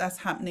the work that's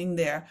happening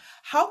there.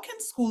 How can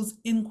schools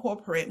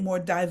incorporate more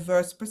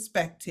diverse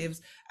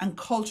perspectives and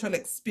cultural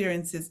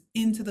experiences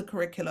into the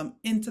curriculum,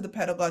 into the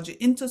pedagogy,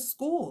 into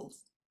schools?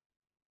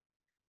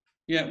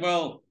 Yeah,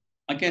 well,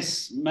 I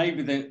guess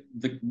maybe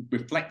the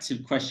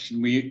reflective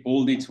question we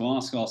all need to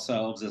ask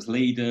ourselves as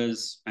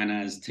leaders and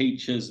as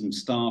teachers and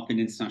staff in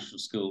international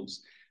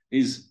schools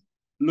is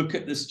look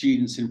at the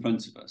students in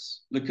front of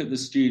us, look at the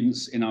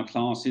students in our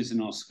classes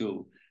in our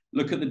school,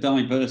 look at the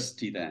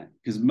diversity there,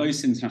 because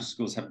most international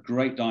schools have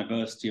great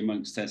diversity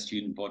amongst their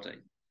student body,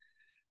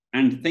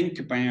 and think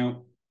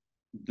about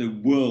the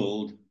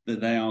world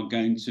that they are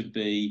going to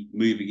be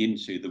moving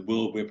into, the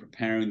world we're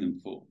preparing them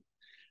for.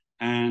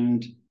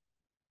 And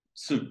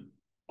so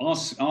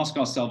ask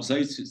ourselves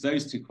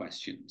those two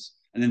questions,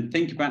 and then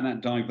think about that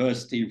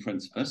diversity in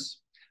front of us.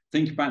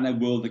 Think about that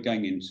world they're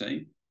going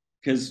into,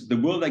 because the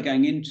world they're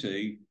going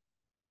into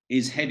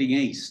is heading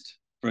east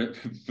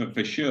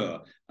for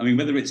sure. I mean,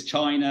 whether it's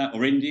China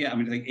or India, I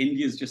mean, I think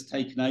India's just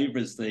taken over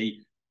as the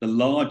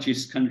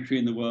largest country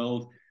in the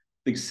world.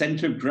 The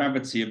center of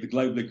gravity of the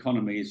global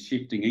economy is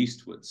shifting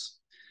eastwards.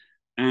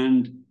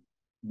 And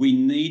we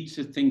need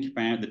to think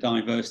about the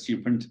diversity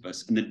in front of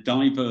us and the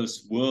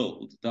diverse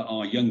world that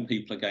our young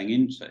people are going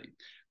into,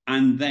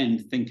 and then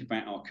think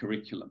about our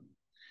curriculum.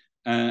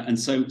 And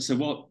so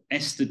what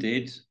Esther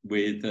did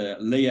with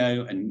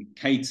Leo and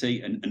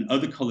Katie and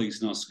other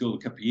colleagues in our school a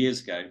couple of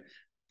years ago,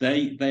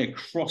 they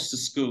across the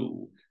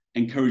school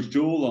encouraged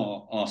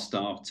all our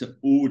staff to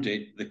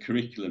audit the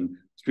curriculum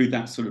through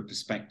that sort of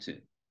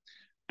perspective,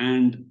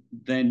 and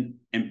then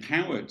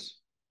empowered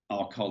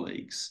our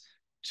colleagues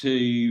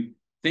to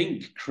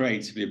think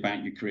creatively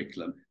about your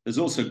curriculum. There's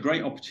also a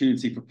great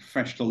opportunity for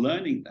professional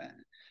learning there.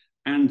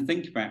 And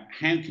think about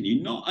how can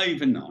you, not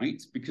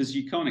overnight, because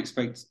you can't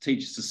expect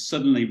teachers to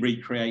suddenly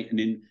recreate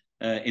and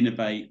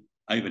innovate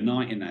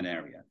overnight in that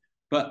area,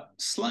 but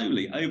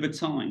slowly over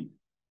time.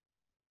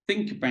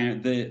 Think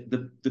about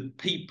the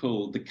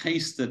people, the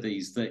case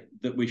studies that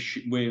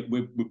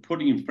we're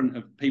putting in front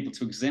of people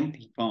to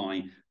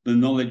exemplify the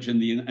knowledge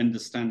and the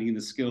understanding and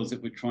the skills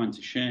that we're trying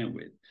to share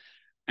with.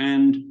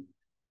 And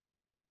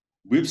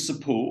with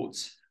support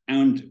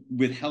and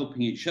with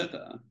helping each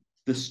other,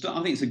 I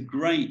think it's a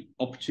great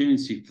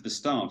opportunity for the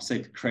staff,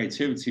 say for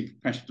creativity, for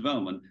professional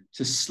development,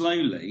 to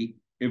slowly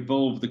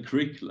evolve the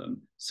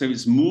curriculum so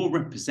it's more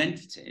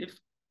representative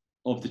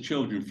of the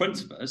children in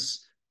front of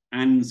us,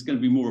 and it's going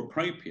to be more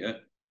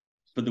appropriate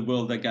for the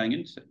world they're going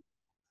into.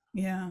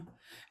 Yeah,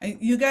 and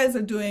you guys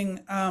are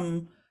doing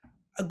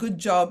a good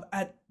job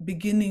at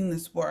beginning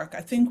this work.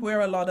 I think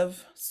where a lot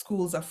of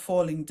schools are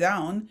falling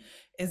down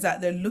is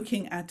that they're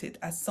looking at it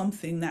as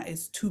something that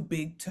is too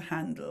big to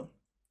handle.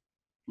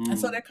 And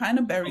so they're kind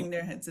of burying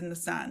their heads in the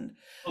sand.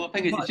 Well, I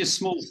think it's just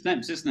small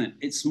steps, isn't it?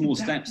 It's small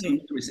steps.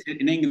 Exactly.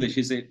 In English,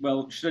 is it,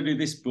 well, should I do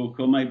this book,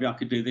 or maybe I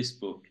could do this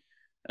book?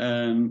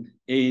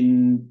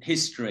 In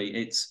history,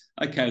 it's,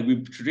 okay,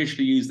 we've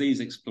traditionally used these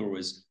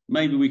explorers.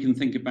 Maybe we can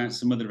think about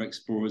some other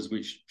explorers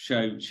which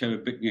show a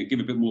bit, give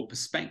a bit more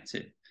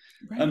perspective.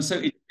 Right.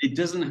 So it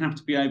doesn't have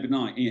to be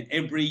overnight.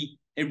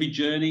 Every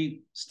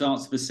journey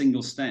starts with a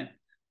single step.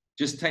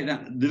 Just take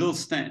that little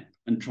step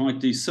and try to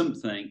do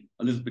something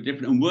a little bit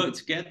different, and work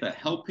together,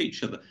 help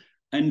each other,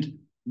 and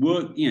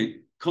work,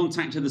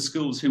 contact other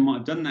schools who might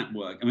have done that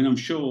work. I mean, I'm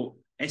sure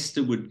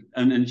Esther would,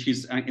 and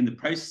she's in the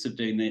process of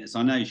doing this.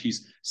 I know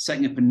she's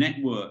setting up a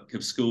network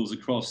of schools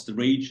across the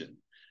region.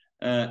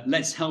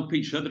 Let's help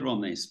each other on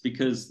this,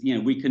 because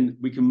we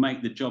can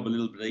make the job a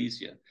little bit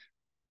easier.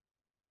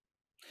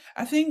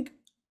 I think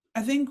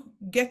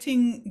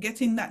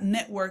getting that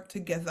network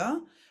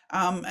together.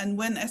 And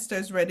when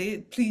Esther's ready,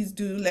 please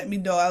do let me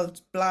know. I'll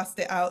blast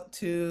it out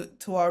to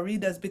our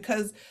readers,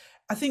 because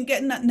I think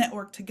getting that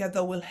network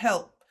together will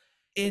help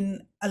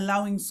in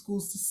allowing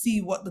schools to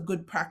see what the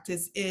good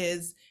practice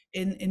is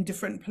in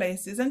different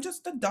places, and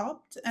just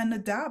adopt and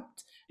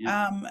adapt.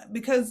 Yeah.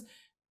 Because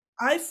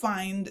I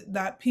find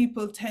that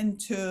people tend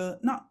to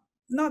not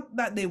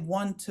that they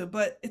want to,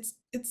 but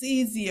it's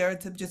easier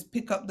to just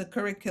pick up the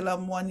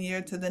curriculum one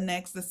year to the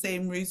next, the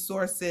same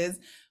resources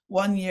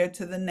one year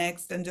to the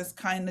next, and just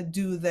kind of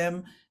do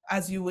them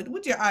as you would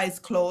with your eyes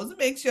closed. It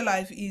makes your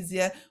life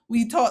easier.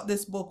 We taught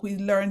this book, we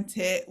learned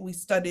it, we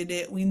studied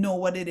it, we know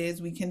what it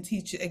is, we can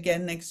teach it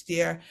again next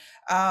year.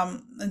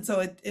 And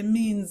so it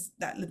means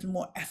that little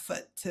more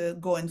effort to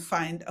go and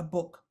find a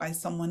book by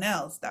someone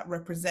else that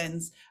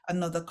represents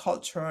another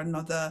culture,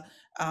 another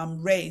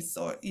race,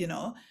 or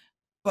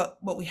but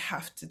we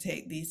have to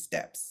take these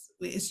steps.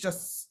 It's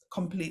just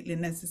completely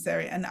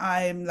necessary, and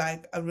I'm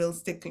like a real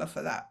stickler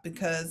for that,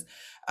 because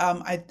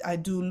I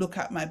do look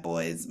at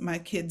my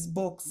kids'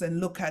 books and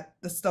look at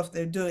the stuff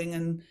they're doing,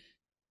 and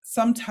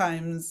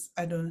sometimes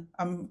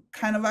I'm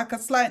kind of like a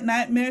slight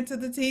nightmare to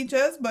the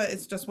teachers, but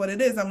it's just what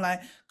it is. I'm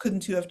like,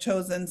 couldn't you have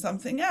chosen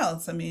something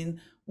else? I mean,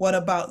 what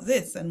about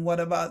this and what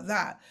about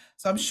that?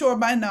 So I'm sure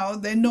by now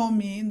they know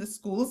me in the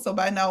school. So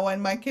by now,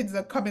 when my kids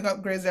are coming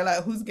up grades, they're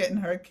like, who's getting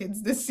her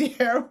kids this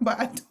year? But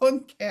I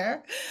don't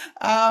care.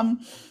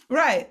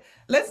 Right.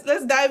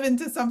 Let's dive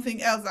into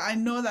something else that I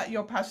know that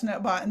you're passionate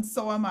about, and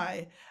so am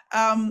I.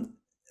 Um,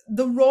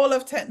 the role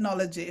of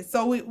technology.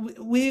 So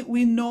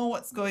we know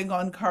what's going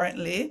on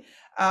currently,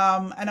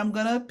 and I'm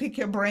gonna pick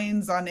your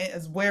brains on it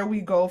as where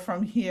we go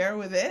from here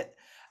with it.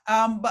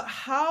 But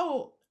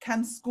how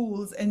can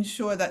schools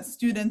ensure that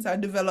students are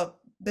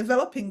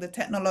developing the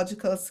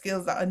technological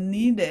skills that are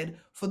needed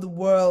for the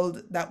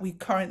world that we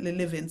currently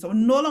live in? So we're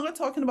no longer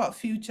talking about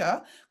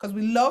future, because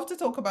we love to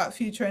talk about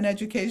future in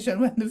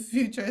education when the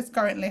future is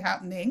currently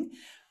happening.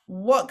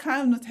 What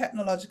kind of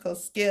technological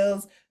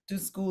skills do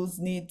schools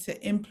need to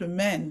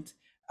implement,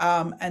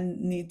 and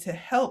need to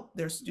help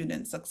their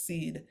students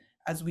succeed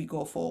as we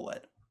go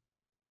forward?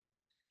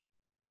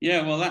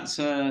 Yeah, well, it's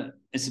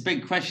a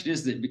big question,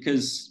 isn't it?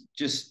 Because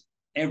just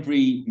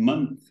every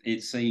month,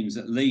 it seems,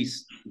 at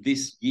least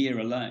this year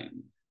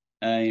alone,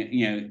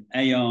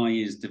 AI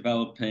is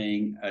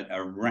developing at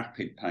a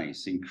rapid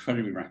pace,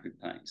 incredibly rapid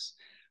pace.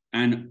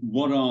 And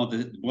what are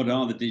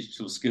the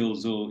digital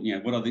skills, or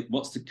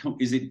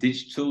is it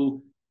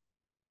digital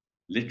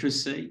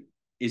literacy?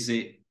 Is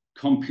it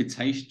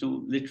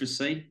computational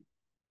literacy?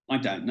 I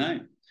don't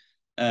know.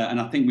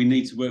 And I think we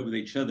need to work with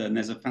each other. And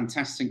there's a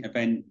fantastic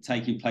event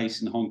taking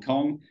place in Hong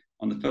Kong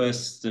on the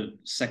 1st to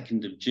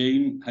 2nd of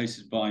June,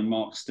 hosted by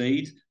Mark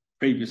Steed,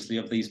 previously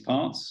of these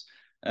parts.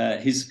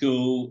 His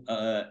school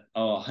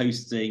are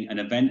hosting an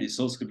event. It's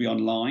also going to be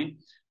online.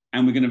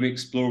 And we're going to be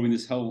exploring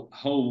this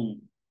whole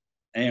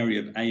area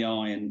of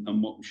AI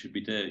and what we should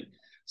be doing.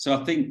 So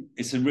I think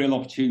it's a real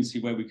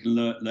opportunity where we can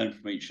learn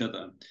from each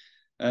other.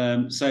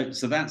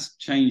 So that's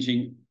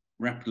changing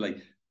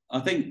rapidly. I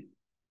think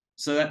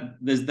so that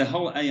there's the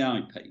whole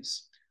AI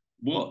piece.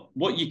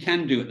 What you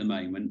can do at the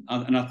moment,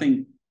 and I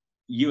think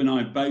you and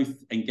I both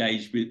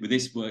engaged with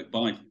this work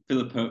by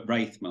Philippa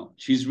Raithmel.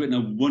 She's written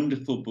a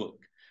wonderful book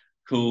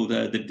called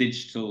The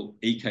Digital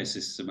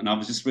Ecosystem, and I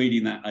was just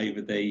reading that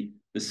over the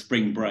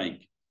spring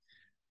break.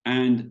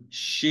 And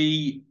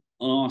she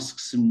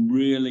asks some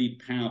really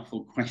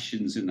powerful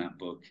questions in that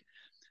book.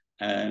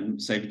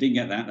 So if you didn't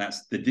get that,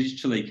 that's The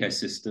Digital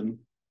Ecosystem,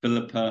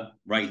 Philippa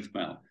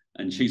Raithmel,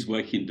 and she's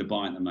working in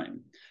Dubai at the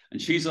moment.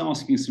 And she's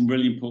asking some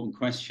really important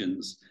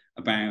questions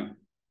about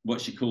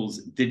what she calls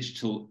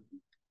digital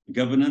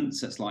governance.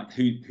 That's like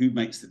who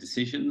makes the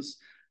decisions.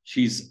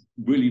 She's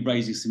really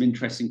raising some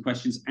interesting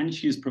questions, and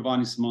she is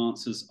providing some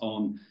answers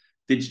on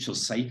digital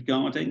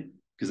safeguarding,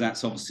 because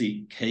that's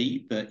obviously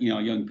key, that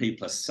our young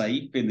people are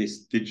safe in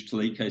this digital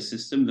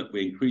ecosystem that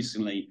we're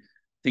increasingly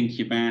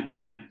thinking about.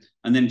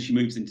 And then she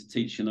moves into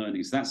teaching and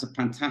learning. So that's a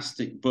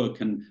fantastic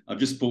book, and I've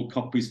just bought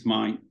copies for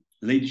my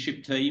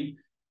leadership team,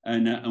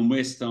 and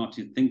we're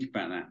starting to think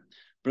about that.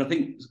 But I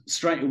think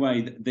straight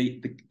away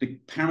the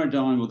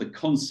paradigm or the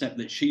concept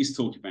that she's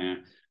talking about,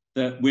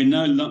 that we're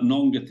no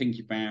longer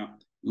thinking about,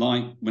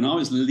 like when I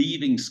was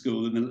leaving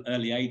school in the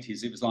early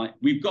 80s, it was like,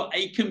 we've got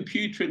a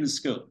computer in the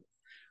school.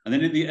 And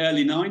then in the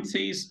early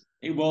 90s,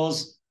 it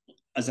was,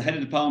 as a head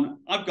of department,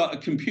 I've got a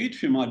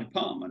computer in my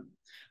department.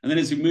 And then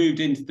as we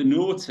moved into the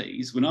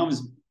noughties, when I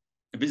was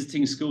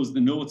visiting schools in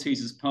the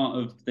noughties as part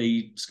of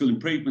the school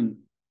improvement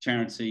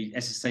charity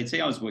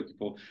SSAT I was working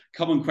for,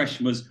 common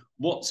question was,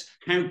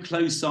 how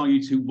close are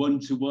you to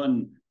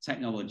one-to-one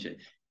technology?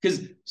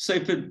 Because so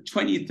for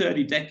 20 or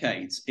 30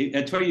 decades,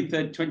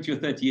 20 or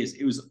 30 years,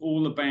 it was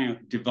all about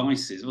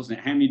devices, wasn't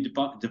it? How many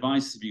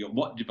devices have you got?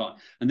 What device?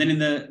 And then in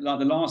the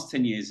last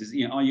 10 years is,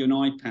 are you an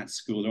iPad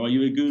school or are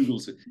you a Google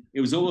school?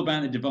 It was all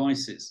about the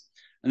devices.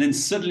 And then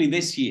suddenly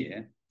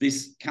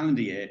this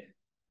calendar year,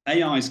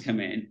 AI's come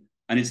in,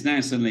 and it's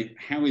now suddenly,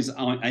 how is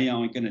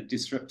AI going to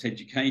disrupt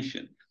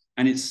education?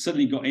 And it's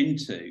suddenly got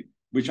into,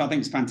 which I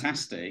think is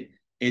fantastic,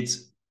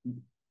 it's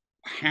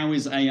how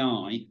is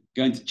AI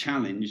going to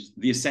challenge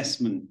the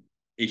assessment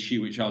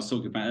issue, which I was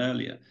talking about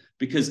earlier?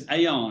 Because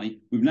AI,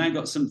 we've now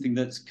got something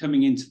that's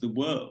coming into the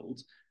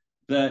world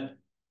that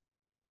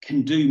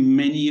can do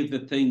many of the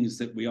things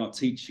that we are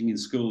teaching in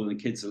school and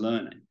the kids are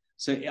learning.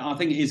 So I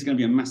think it is going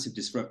to be a massive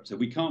disruptor.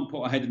 We can't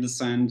put our head in the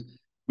sand.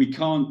 We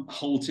can't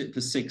halt it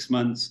for 6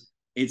 months.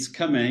 It's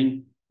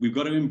coming. We've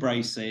got to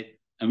embrace it,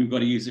 and we've got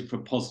to use it for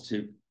a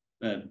positive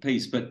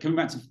piece. But coming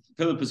back to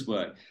Philippa's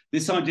work,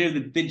 this idea of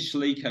the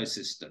digital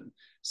ecosystem.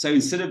 So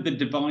instead of the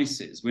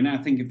devices, we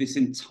now think of this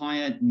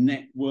entire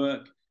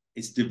network.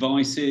 It's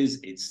devices,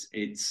 it's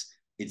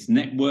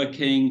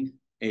networking,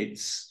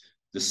 it's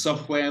the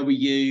software we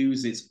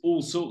use, it's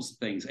all sorts of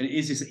things. And it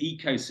is this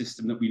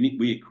ecosystem that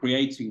we are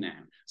creating now.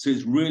 So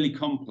it's really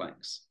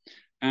complex.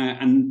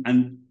 And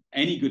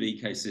any good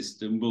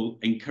ecosystem will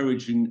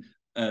encourage and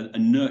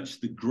nurture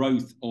the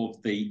growth of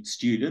the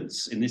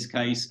students, in this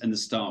case, and the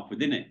staff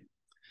within it.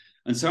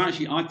 And so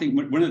actually, I think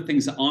one of the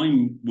things that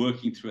I'm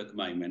working through at the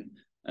moment,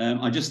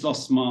 I just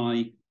lost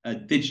my a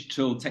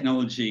digital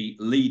technology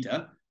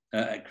leader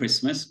at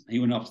Christmas. He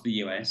went off to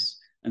the US.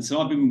 And so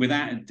I've been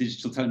without a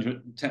digital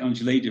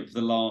technology leader for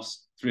the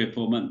last 3 or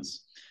 4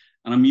 months.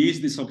 And I'm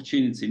using this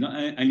opportunity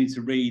not only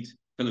to read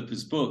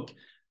Philippa's book,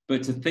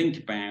 but to think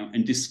about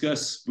and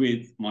discuss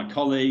with my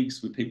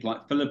colleagues, with people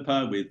like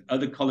Philippa, with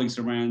other colleagues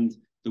around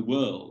the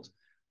world,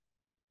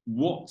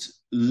 what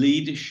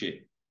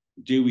leadership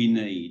do we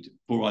need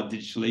for our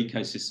digital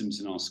ecosystems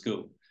in our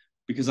school?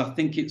 Because I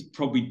think it's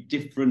probably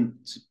different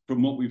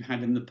from what we've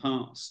had in the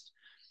past.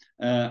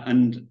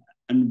 And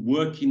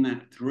working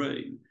that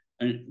through,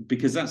 and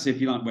because that's, if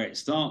you like, where it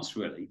starts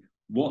really.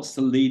 What's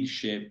the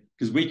leadership?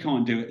 Because we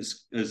can't do it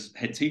as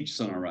head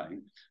teachers on our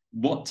own.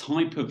 What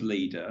type of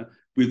leader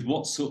with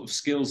what sort of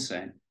skill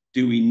set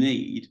do we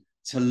need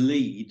to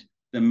lead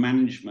the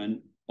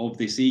management of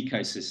this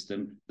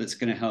ecosystem that's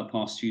going to help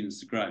our students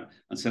to grow?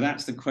 And so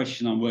that's the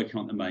question I'm working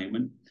on at the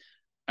moment.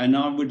 And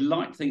I would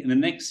like to think in the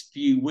next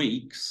few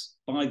weeks,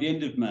 by the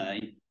end of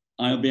May,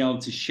 I'll be able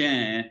to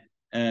share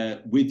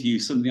with you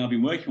something I've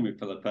been working with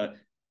Philippa,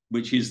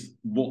 which is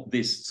what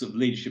this sort of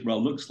leadership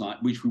role looks like,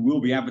 which we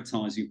will be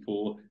advertising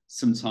for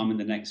sometime in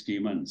the next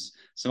few months.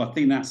 So I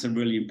think that's a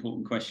really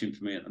important question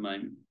for me at the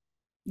moment.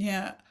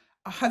 Yeah.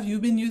 Have you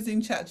been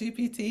using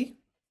ChatGPT?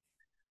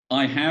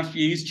 I have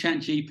used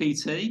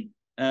ChatGPT.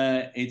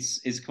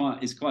 It's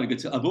quite a good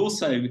tool. I've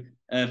also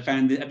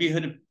found it. Have you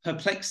heard of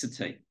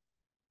Perplexity?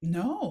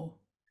 No.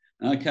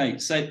 Okay,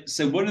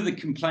 so one of the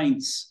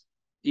complaints,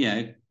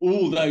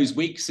 all those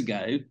weeks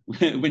ago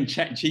when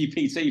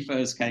ChatGPT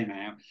first came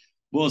out,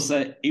 was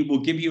that it will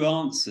give you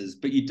answers,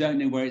 but you don't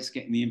know where it's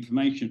getting the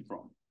information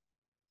from.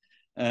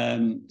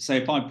 So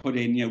if I put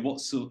in, what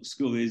sort of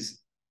school is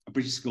a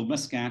British school,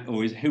 Muscat,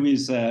 or who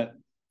is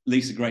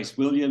Lisa Grace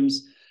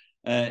Williams,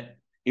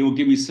 it will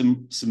give me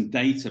some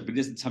data, but it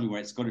doesn't tell me where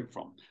it's got it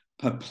from.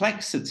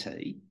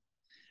 Perplexity,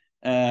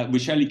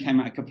 which only came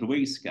out a couple of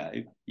weeks ago,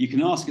 you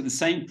can ask it the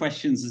same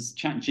questions as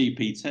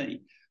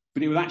ChatGPT,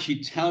 but it will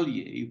actually tell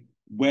you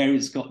where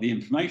it's got the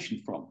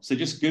information from. So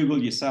just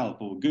Google yourself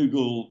or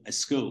Google a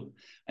school,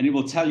 and it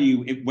will tell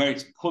you where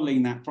it's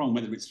pulling that from,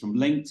 whether it's from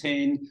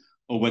LinkedIn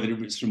or whether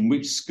it's from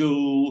which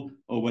school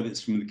or whether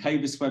it's from the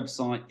CAVIS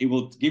website. It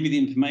will give you the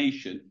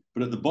information,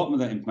 but at the bottom of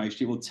that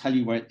information, it will tell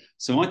you where.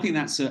 So I think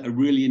that's a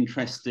really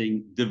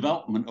interesting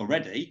development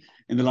already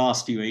in the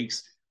last few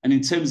weeks. And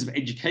in terms of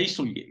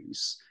educational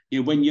use,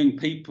 when young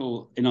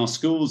people in our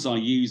schools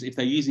if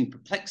they're using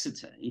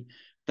Perplexity,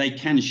 they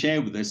can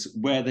share with us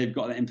where they've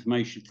got that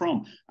information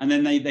from. And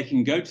then they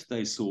can go to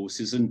those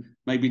sources and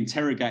maybe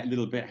interrogate a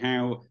little bit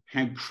how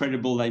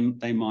credible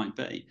they might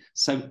be.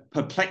 So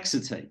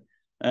Perplexity,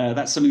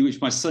 that's something which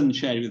my son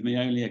shared with me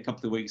only a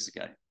couple of weeks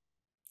ago.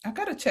 I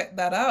got to check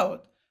that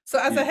out. So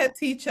as a head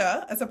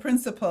teacher, as a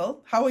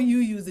principal, how are you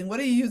using, what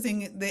are you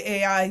using the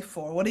AI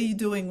for? What are you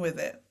doing with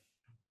it?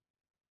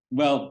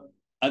 Well,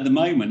 at the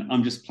moment,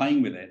 I'm just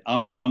playing with it.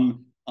 I've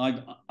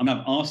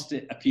asked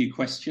it a few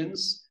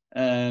questions.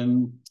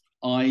 When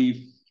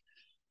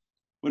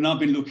I've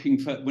been looking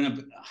for, when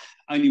I've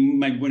only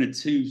made 1 or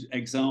 2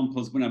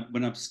 examples,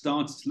 when I've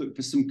started to look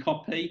for some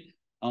copy,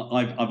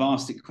 I've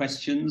asked it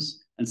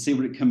questions and see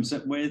what it comes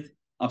up with.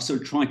 I've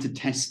sort of tried to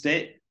test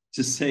it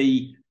to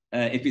see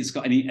if it's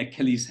got any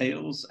Achilles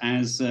heels,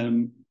 as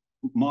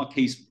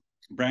Marquise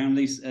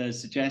Brownlee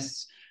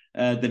suggests,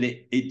 that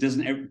it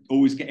doesn't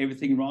always get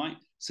everything right.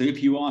 So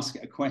if you ask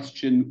a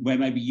question where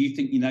maybe you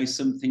think you know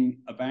something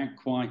about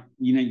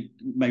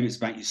maybe it's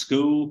about your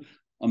school,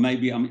 or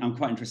maybe I'm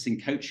quite interested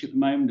in coaching at the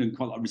moment and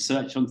quite a lot of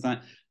research on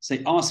that. So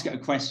ask it a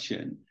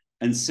question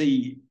and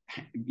see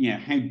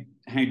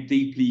how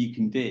deeply you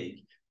can dig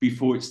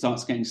before it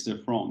starts getting stuff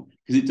wrong,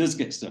 because it does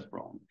get stuff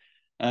wrong.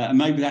 And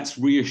maybe that's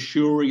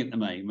reassuring at the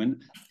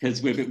moment,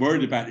 because we're a bit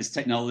worried about this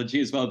technology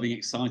as well, being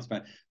excited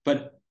about it.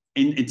 But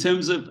in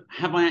terms of,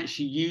 have I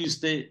actually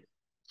used it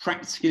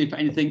practically for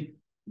anything?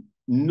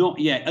 Not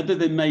yet, other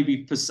than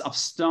maybe I've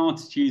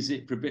started to use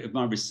it for a bit of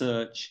my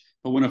research.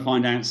 If I want to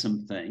find out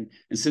something,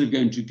 instead of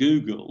going to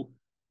Google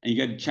and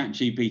you go to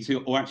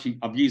ChatGPT, or actually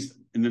I've used,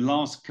 in the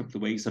last couple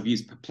of weeks, I've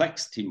used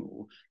Perplexity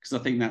more, because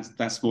I think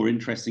that's more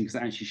interesting, because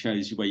it actually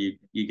shows you where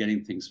you're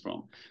getting things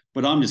from.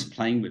 But I'm just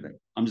playing with it.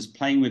 I'm just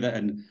playing with it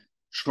and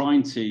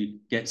trying to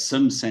get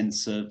some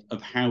sense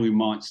of how we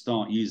might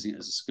start using it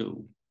as a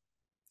school.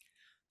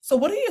 So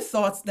what are your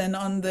thoughts then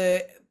on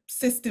the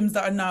systems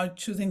that are now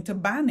choosing to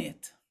ban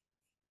it?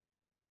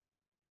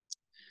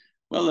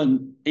 Well,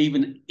 and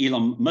even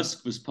Elon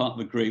Musk was part of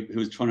a group who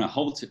was trying to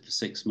halt it for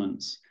 6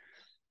 months.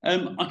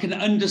 I can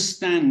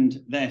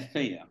understand their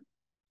fear.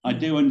 I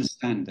do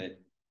understand it.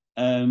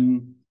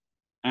 And,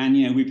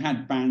 we've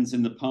had bans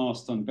in the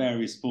past on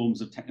various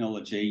forms of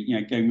technology,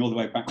 going all the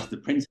way back to the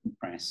printing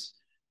press.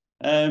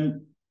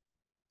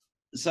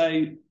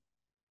 So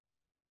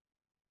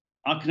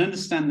I can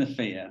understand the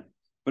fear,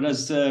 but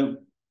as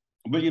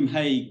William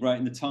Hague wrote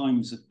in the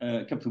Times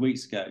a couple of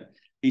weeks ago,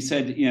 he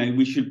said,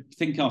 we should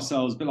think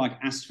ourselves a bit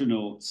like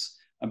astronauts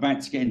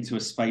about to get into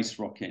a space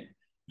rocket.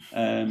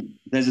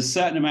 There's a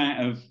certain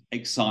amount of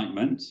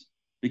excitement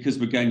because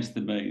we're going to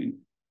the moon,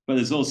 but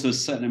there's also a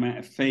certain amount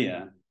of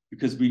fear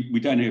because we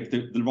don't know if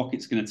the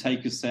rocket's going to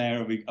take us there.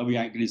 Are we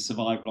going to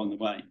survive along the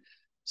way?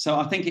 So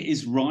I think it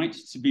is right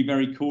to be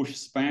very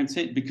cautious about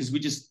it because we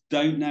just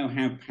don't know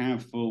how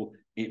powerful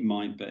it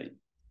might be.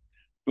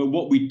 But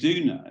what we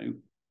do know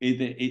is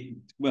that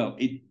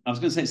I was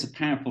going to say it's a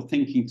powerful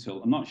thinking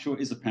tool. I'm not sure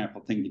it is a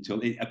powerful thinking tool.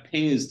 It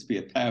appears to be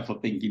a powerful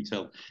thinking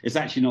tool. It's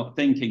actually not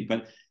thinking,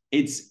 but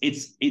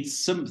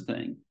it's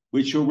something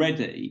which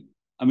already,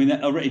 I mean,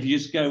 if you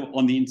just go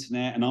on the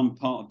internet, and I'm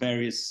part of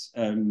various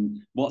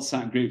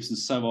WhatsApp groups and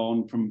so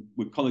on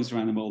with colleagues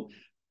around the world,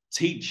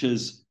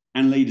 teachers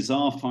and leaders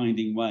are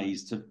finding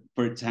ways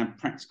for it to have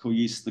practical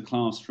use of the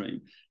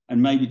classroom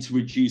and maybe to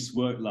reduce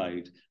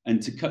workload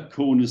and to cut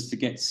corners to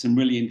get some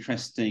really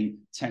interesting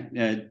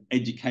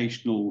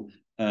educational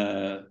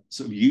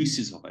sort of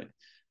uses of it.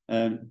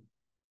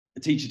 A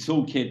teacher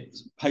toolkit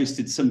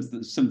posted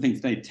something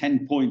today,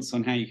 10 points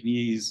on how you can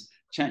use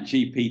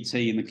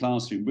ChatGPT in the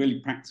classroom,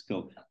 really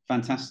practical,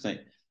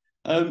 fantastic.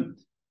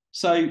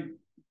 So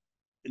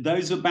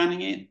those who are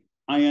banning it,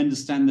 I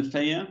understand the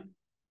fear,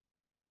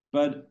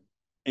 but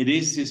it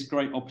is this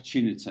great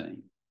opportunity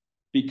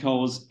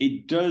because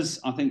it does,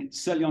 I think,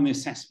 certainly on the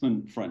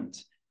assessment front,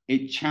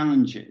 it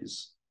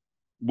challenges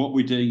what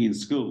we're doing in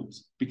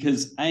schools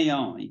because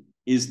AI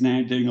is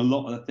now doing a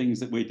lot of the things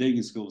that we're doing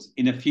in schools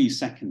in a few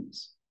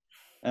seconds.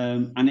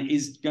 And it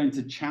is going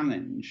to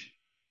challenge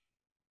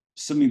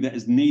something that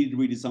has needed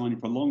redesigning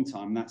for a long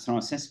time, and that's our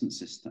assessment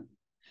system.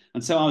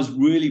 And so I was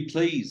really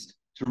pleased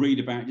to read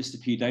about just a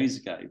few days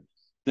ago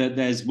that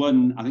there's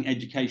one, I think,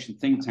 education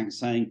think tank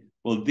saying,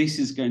 well, this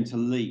is going to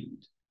lead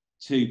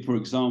to, for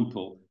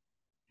example,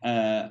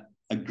 a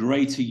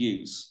greater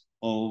use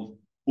of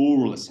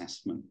oral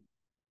assessment.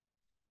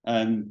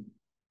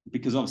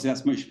 Because obviously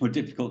that's much more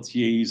difficult to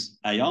use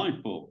AI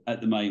for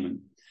at the moment.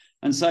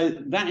 And so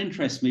that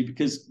interests me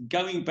because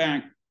going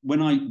back,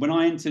 when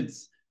I entered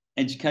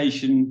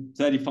education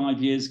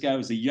 35 years ago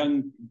as a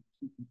young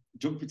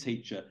geography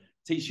teacher,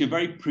 teaching a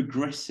very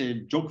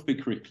progressive geography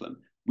curriculum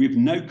with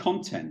no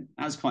content.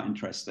 That was quite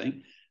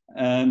interesting.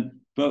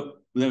 But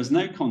there was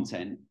no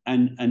content.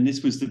 And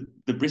this was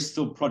the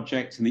Bristol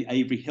project and the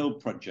Avery Hill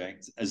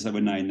project, as they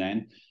were known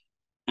then.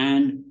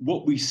 And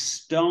what we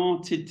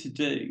started to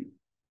do,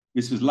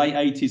 this was late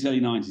 80s, early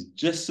 90s,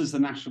 just as the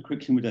national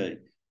curriculum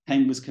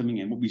was coming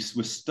in, what we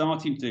were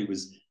starting to do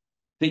was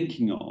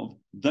thinking of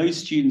those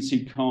students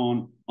who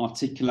can't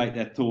articulate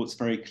their thoughts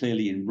very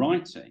clearly in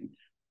writing,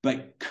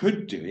 but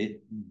could do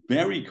it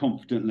very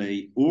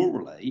confidently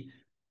orally.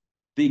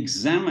 The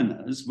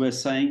examiners were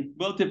saying,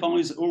 well,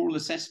 devise oral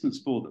assessments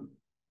for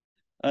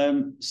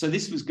them. So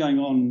this was going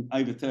on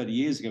over 30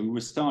 years ago. We were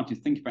starting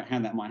to think about how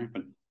that might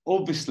happen.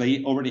 Obviously,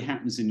 it already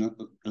happens in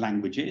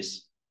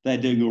languages. They're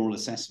doing oral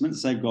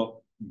assessments. They've got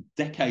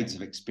decades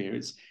of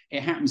experience.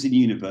 It happens in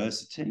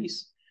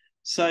universities.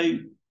 So,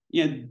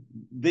 you know,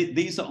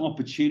 these are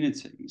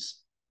opportunities.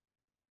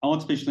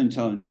 Artificial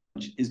intelligence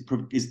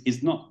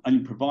is not only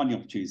providing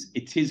opportunities,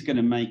 it is going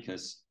to make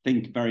us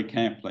think very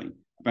carefully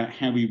about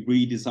how we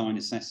redesign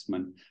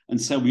assessment.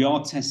 And so we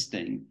are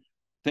testing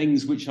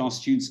things which our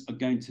students are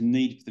going to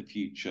need for the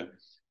future,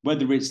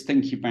 whether it's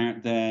thinking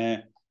about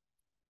their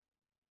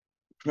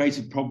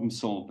creative problem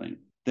solving,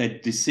 their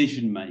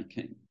decision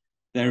making,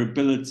 their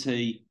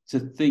ability to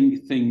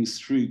think things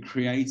through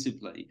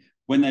creatively.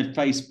 When they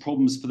face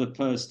problems for the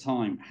first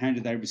time, how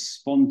do they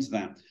respond to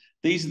that?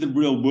 These are the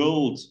real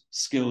world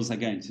skills they're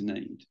going to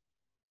need.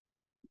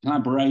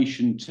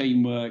 Collaboration,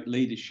 teamwork,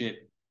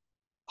 leadership,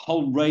 a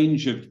whole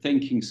range of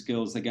thinking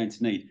skills they're going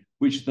to need,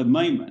 which at the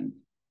moment,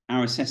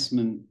 our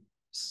assessment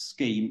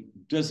scheme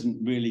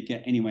doesn't really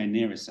get anywhere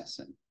near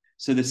assessing.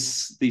 So the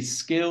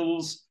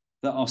skills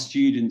that our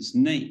students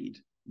need,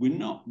 we're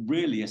not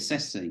really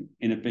assessing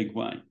in a big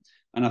way.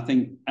 And I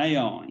think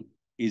AI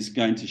is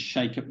going to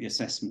shake up the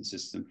assessment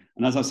system.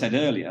 And as I said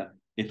earlier,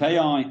 if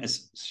AI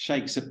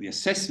shakes up the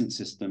assessment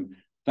system,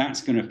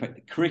 that's going to affect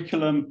the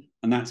curriculum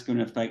and that's going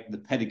to affect the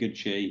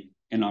pedagogy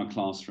in our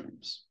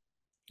classrooms.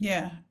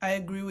 Yeah, I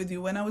agree with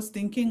you. When I was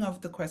thinking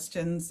of the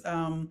questions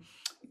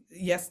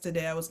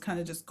yesterday, I was kind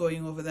of just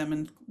going over them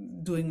and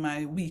doing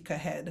my week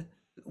ahead,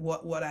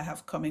 what I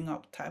have coming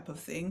up type of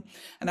thing.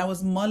 And I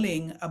was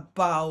mulling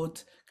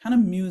about, kind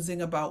of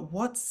musing about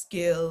what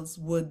skills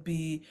would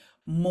be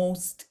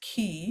most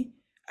key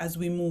as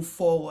we move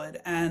forward.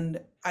 And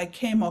I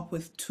came up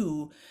with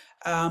two.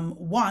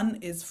 One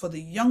is for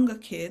the younger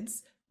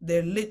kids,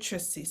 their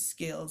literacy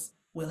skills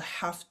will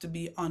have to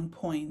be on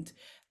point.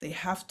 They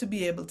have to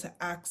be able to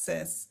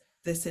access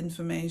this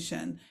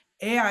information.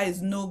 AI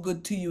is no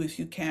good to you if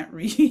you can't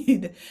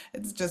read.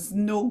 It's just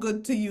no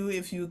good to you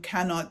if you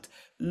cannot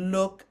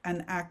look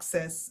and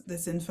access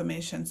this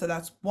information. So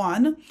that's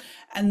one.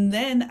 And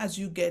then as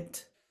you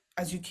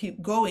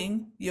keep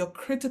going, your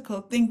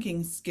critical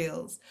thinking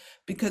skills,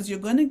 because you're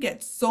going to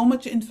get so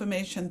much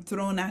information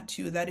thrown at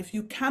you that if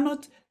you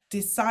cannot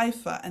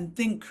decipher and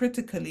think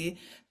critically,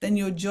 then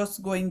you're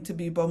just going to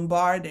be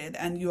bombarded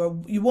and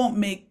you won't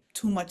make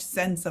too much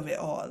sense of it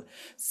all.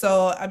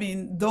 So, I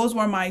mean, those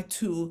were my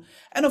two.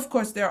 And of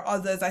course, there are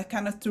others. I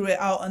kind of threw it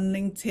out on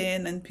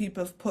LinkedIn, and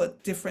people have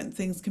put different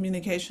things,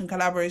 communication,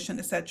 collaboration,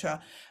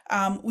 etc.,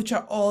 which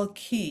are all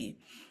key.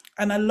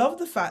 And I love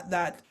the fact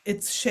that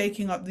it's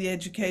shaking up the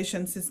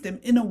education system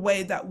in a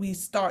way that we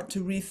start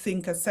to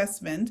rethink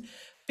assessment,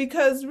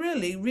 because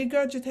really,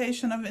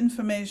 regurgitation of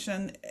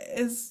information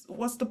is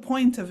what's the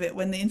point of it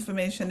when the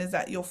information is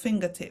at your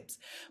fingertips?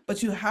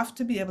 But you have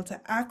to be able to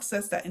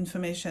access that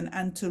information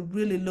and to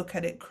really look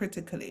at it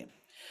critically.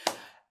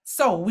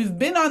 So we've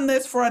been on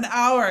this for an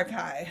hour,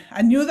 Kai.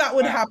 I knew that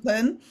would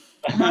happen.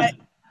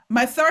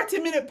 My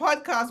 30-minute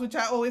podcast, which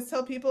I always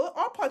tell people,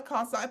 our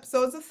podcast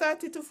episodes are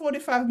 30 to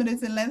 45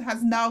 minutes in length,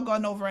 has now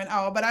gone over an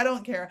hour, but I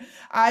don't care.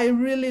 I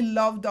really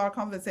loved our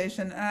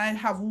conversation. And I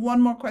have one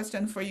more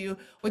question for you,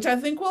 which I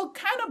think will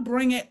kind of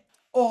bring it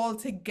all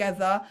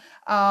together,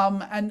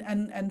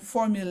 and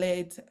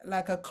formulate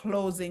like a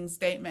closing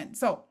statement.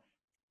 So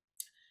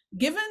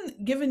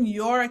given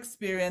your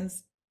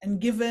experience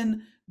and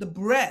given the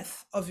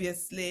breadth,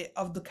 obviously,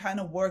 of the kind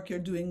of work you're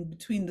doing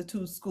between the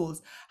two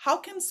schools, how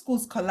can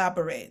schools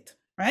collaborate,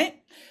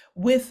 right,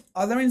 with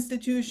other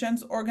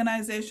institutions,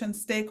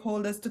 organizations,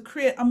 stakeholders to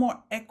create a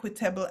more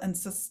equitable and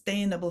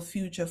sustainable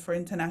future for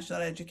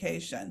international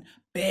education?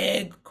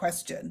 Big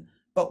question,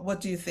 but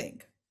what do you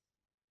think?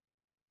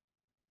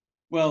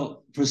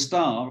 Well, for a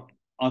start,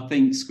 I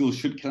think schools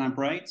should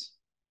collaborate.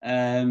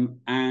 I've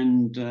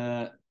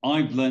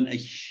learned a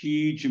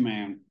huge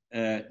amount,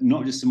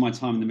 not just in my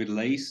time in the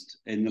Middle East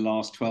in the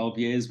last 12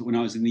 years, but when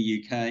I was in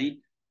the UK,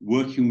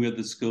 working with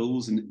the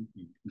schools and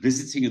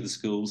visiting other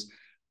schools.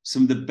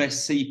 Some of the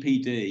best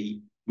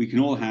CPD we can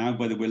all have,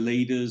 whether we're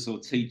leaders or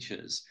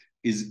teachers,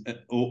 is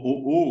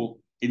or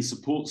in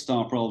support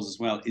staff roles as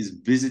well, is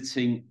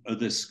visiting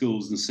other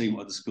schools and seeing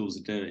what other schools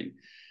are doing.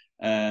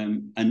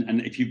 And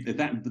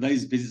if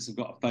those visits have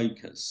got a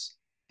focus,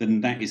 then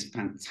that is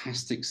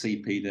fantastic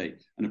CPD.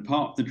 And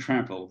apart from the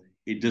travel,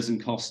 it doesn't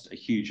cost a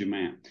huge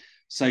amount.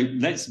 So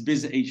let's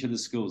visit each of the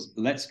schools.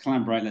 Let's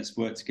collaborate. Let's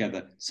work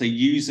together. So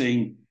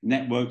using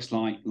networks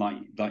like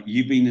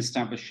you've been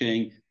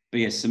establishing,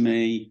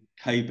 BSME,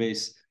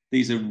 COBIS,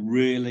 these are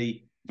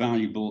really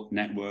valuable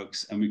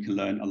networks, and we can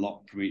learn a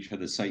lot from each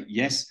other. So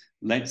yes,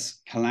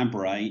 let's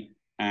collaborate,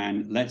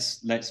 and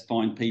let's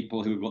find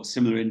people who have got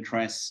similar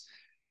interests.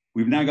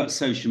 We've now got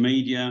social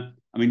media.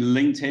 I mean,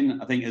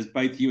 LinkedIn, I think, as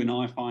both you and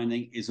I are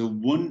finding, is a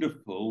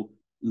wonderful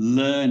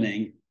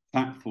learning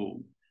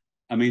platform.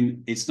 I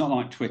mean, it's not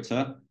like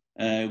Twitter,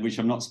 which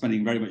I'm not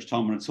spending very much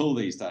time on at all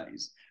these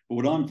days. But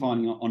what I'm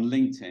finding on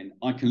LinkedIn,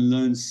 I can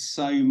learn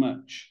so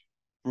much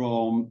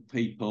from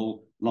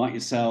people like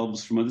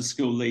yourselves, from other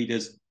school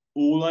leaders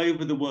all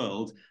over the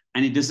world,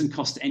 and it doesn't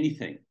cost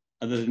anything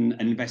other than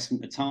an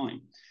investment of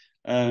time.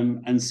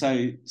 And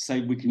so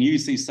we can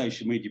use these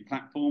social media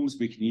platforms,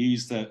 we can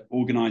use the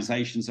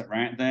organizations that are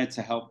out there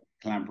to help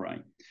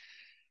collaborate.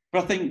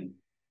 But I think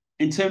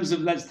in terms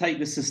of, let's take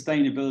the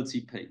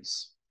sustainability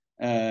piece,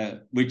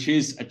 which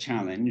is a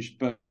challenge,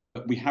 but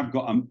we have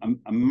got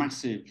a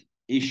massive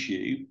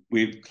issue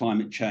with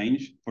climate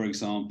change, for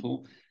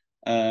example.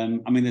 I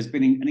mean, there's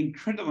been an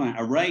incredible amount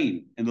of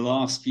rain in the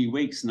last few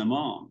weeks in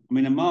Oman. I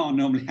mean, Oman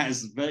normally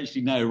has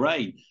virtually no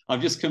rain.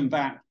 I've just come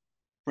back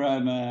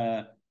from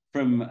a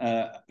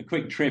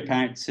quick trip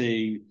out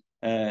to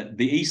the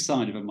east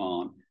side of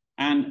Oman,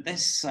 and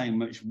there's so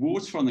much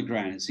water on the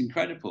ground. It's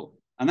incredible,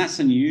 and that's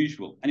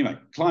unusual. Anyway,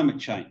 climate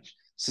change,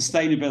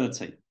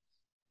 sustainability.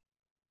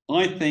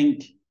 I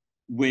think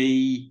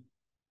we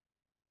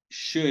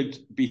should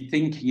be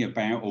thinking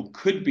about, or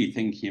could be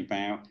thinking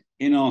about,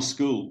 in our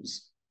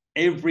schools,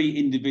 every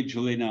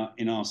individual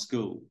in our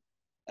school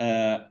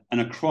and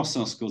across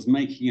our schools,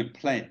 making a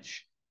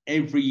pledge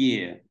every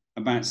year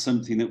about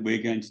something that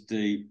we're going to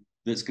do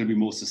that's going to be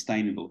more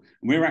sustainable.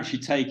 And we're actually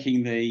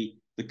taking the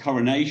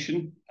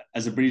coronation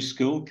as a British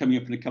school coming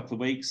up in a couple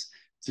of weeks.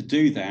 To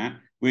do that,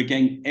 we're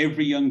getting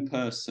every young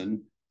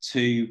person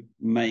to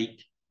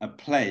make a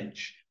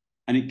pledge,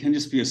 and it can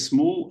just be a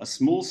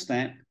small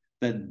step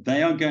that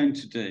they are going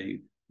to do,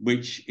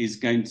 which is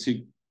going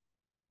to,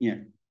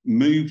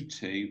 move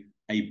to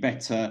a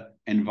better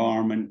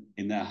environment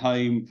in their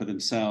home for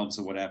themselves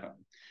or whatever.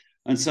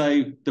 And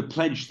so the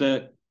pledge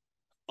that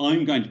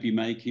I'm going to be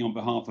making on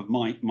behalf of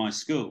my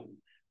school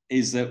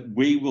is that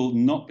we will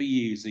not be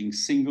using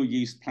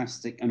single-use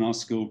plastic in our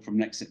school from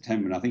next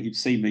September. And I think you've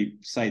seen me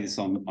say this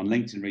on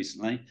LinkedIn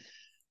recently.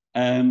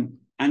 And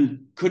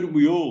couldn't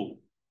we all,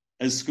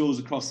 as schools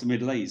across the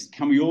Middle East,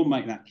 can we all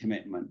make that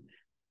commitment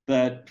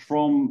that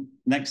from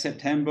next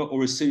September,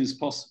 or as soon as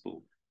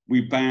possible,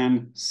 we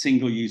ban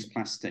single-use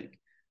plastic,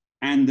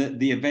 and that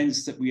the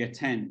events that we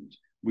attend,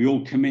 we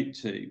all commit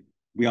to?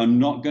 We are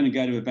not going to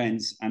go to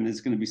events and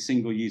there's going to be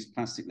single-use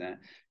plastic there,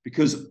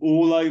 because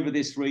all over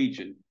this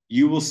region,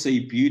 you will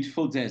see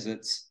beautiful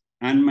deserts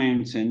and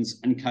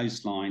mountains and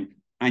coastline,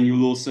 and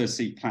you'll also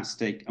see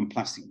plastic and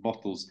plastic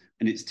bottles,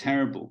 and it's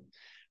terrible.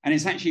 And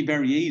it's actually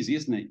very easy,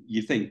 isn't it?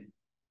 You think,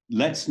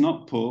 let's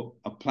not put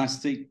a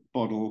plastic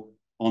bottle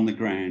on the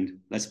ground,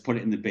 let's put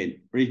it in the bin.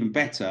 Or even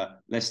better,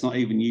 let's not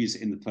even use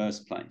it in the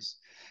first place.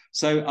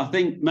 So I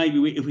think maybe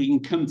if we can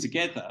come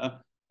together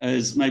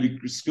as maybe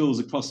schools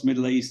across the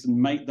Middle East and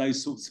make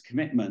those sorts of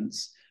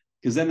commitments,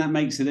 because then that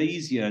makes it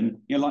easier. And,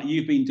 you know, like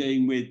you've been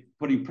doing with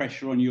putting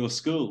pressure on your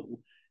school,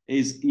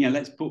 is, you know,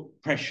 let's put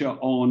pressure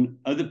on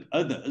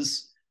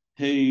others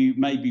who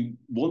maybe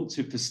want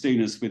to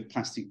festoon us with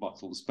plastic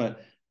bottles,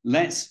 but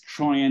let's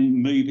try and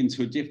move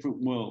into a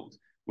different world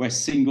where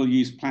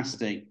single-use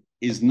plastic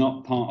is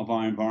not part of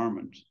our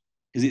environment,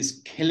 because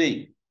it's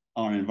killing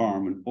our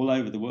environment all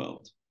over the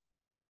world.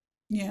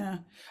 Yeah,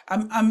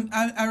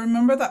 I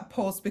remember that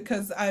post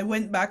because I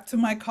went back to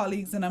my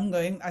colleagues and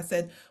I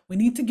said, we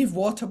need to give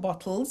water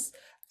bottles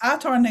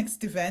at our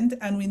next event,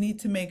 and we need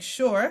to make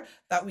sure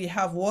that we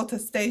have water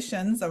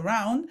stations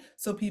around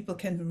so people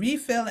can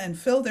refill and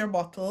fill their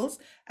bottles,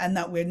 and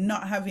that we're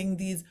not having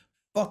these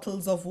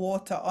bottles of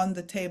water on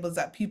the tables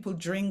that people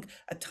drink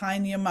a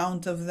tiny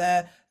amount of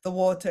the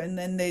water and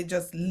then they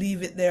just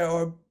leave it there,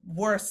 or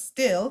worse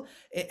still,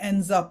 it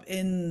ends up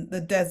in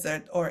the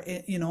desert or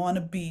you know, on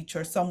a beach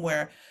or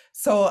somewhere.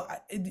 So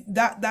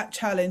that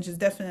challenge is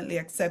definitely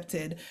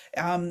accepted.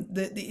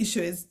 The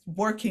issue is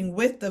working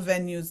with the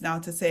venues now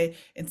to say,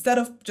 instead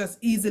of just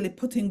easily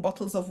putting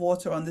bottles of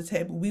water on the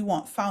table, we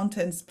want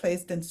fountains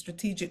placed in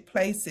strategic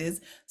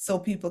places so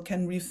people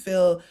can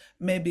refill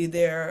maybe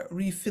their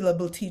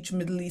refillable Teach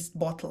Middle East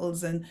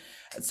bottles. And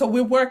so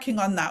we're working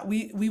on that.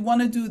 We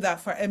want to do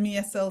that for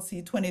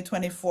MESLC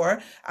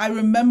 2024. I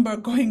remember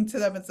going to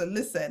them and said,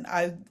 listen,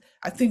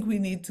 I think we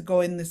need to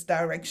go in this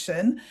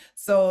direction.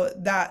 So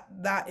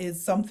that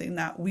is something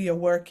that we are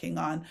working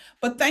on.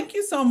 But thank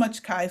you so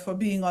much, Kai, for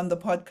being on the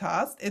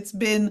podcast. It's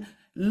been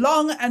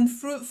long and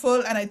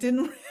fruitful, and I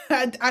didn't,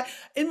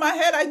 in my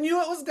head, I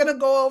knew it was going to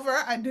go over.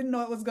 I didn't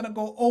know it was going to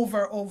go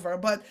over.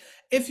 But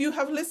if you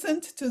have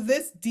listened to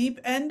this deep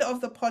end of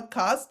the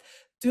podcast,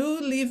 do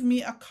leave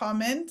me a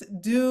comment.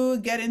 Do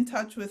get in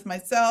touch with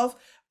myself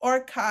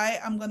or Kai.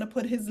 I'm going to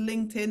put his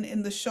LinkedIn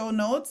in the show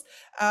notes.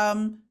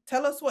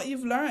 Tell us what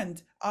you've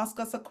learned. Ask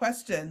us a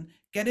question.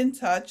 Get in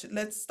touch.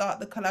 Let's start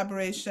the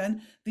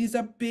collaboration. These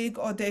are big,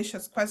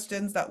 audacious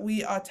questions that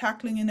we are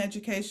tackling in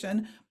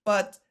education.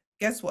 But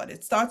guess what?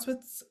 It starts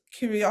with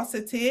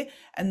curiosity,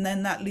 and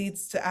then that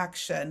leads to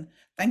action.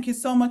 Thank you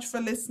so much for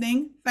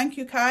listening. Thank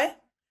you, Kai.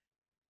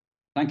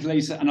 Thank you,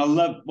 Lisa. And I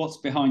love what's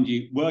behind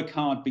you. Work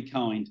hard, be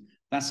kind.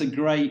 That's a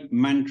great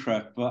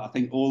mantra for, I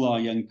think, all our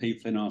young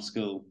people in our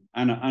school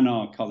and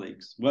our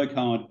colleagues. Work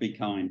hard, be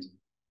kind.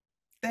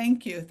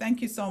 Thank you.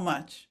 Thank you so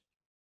much.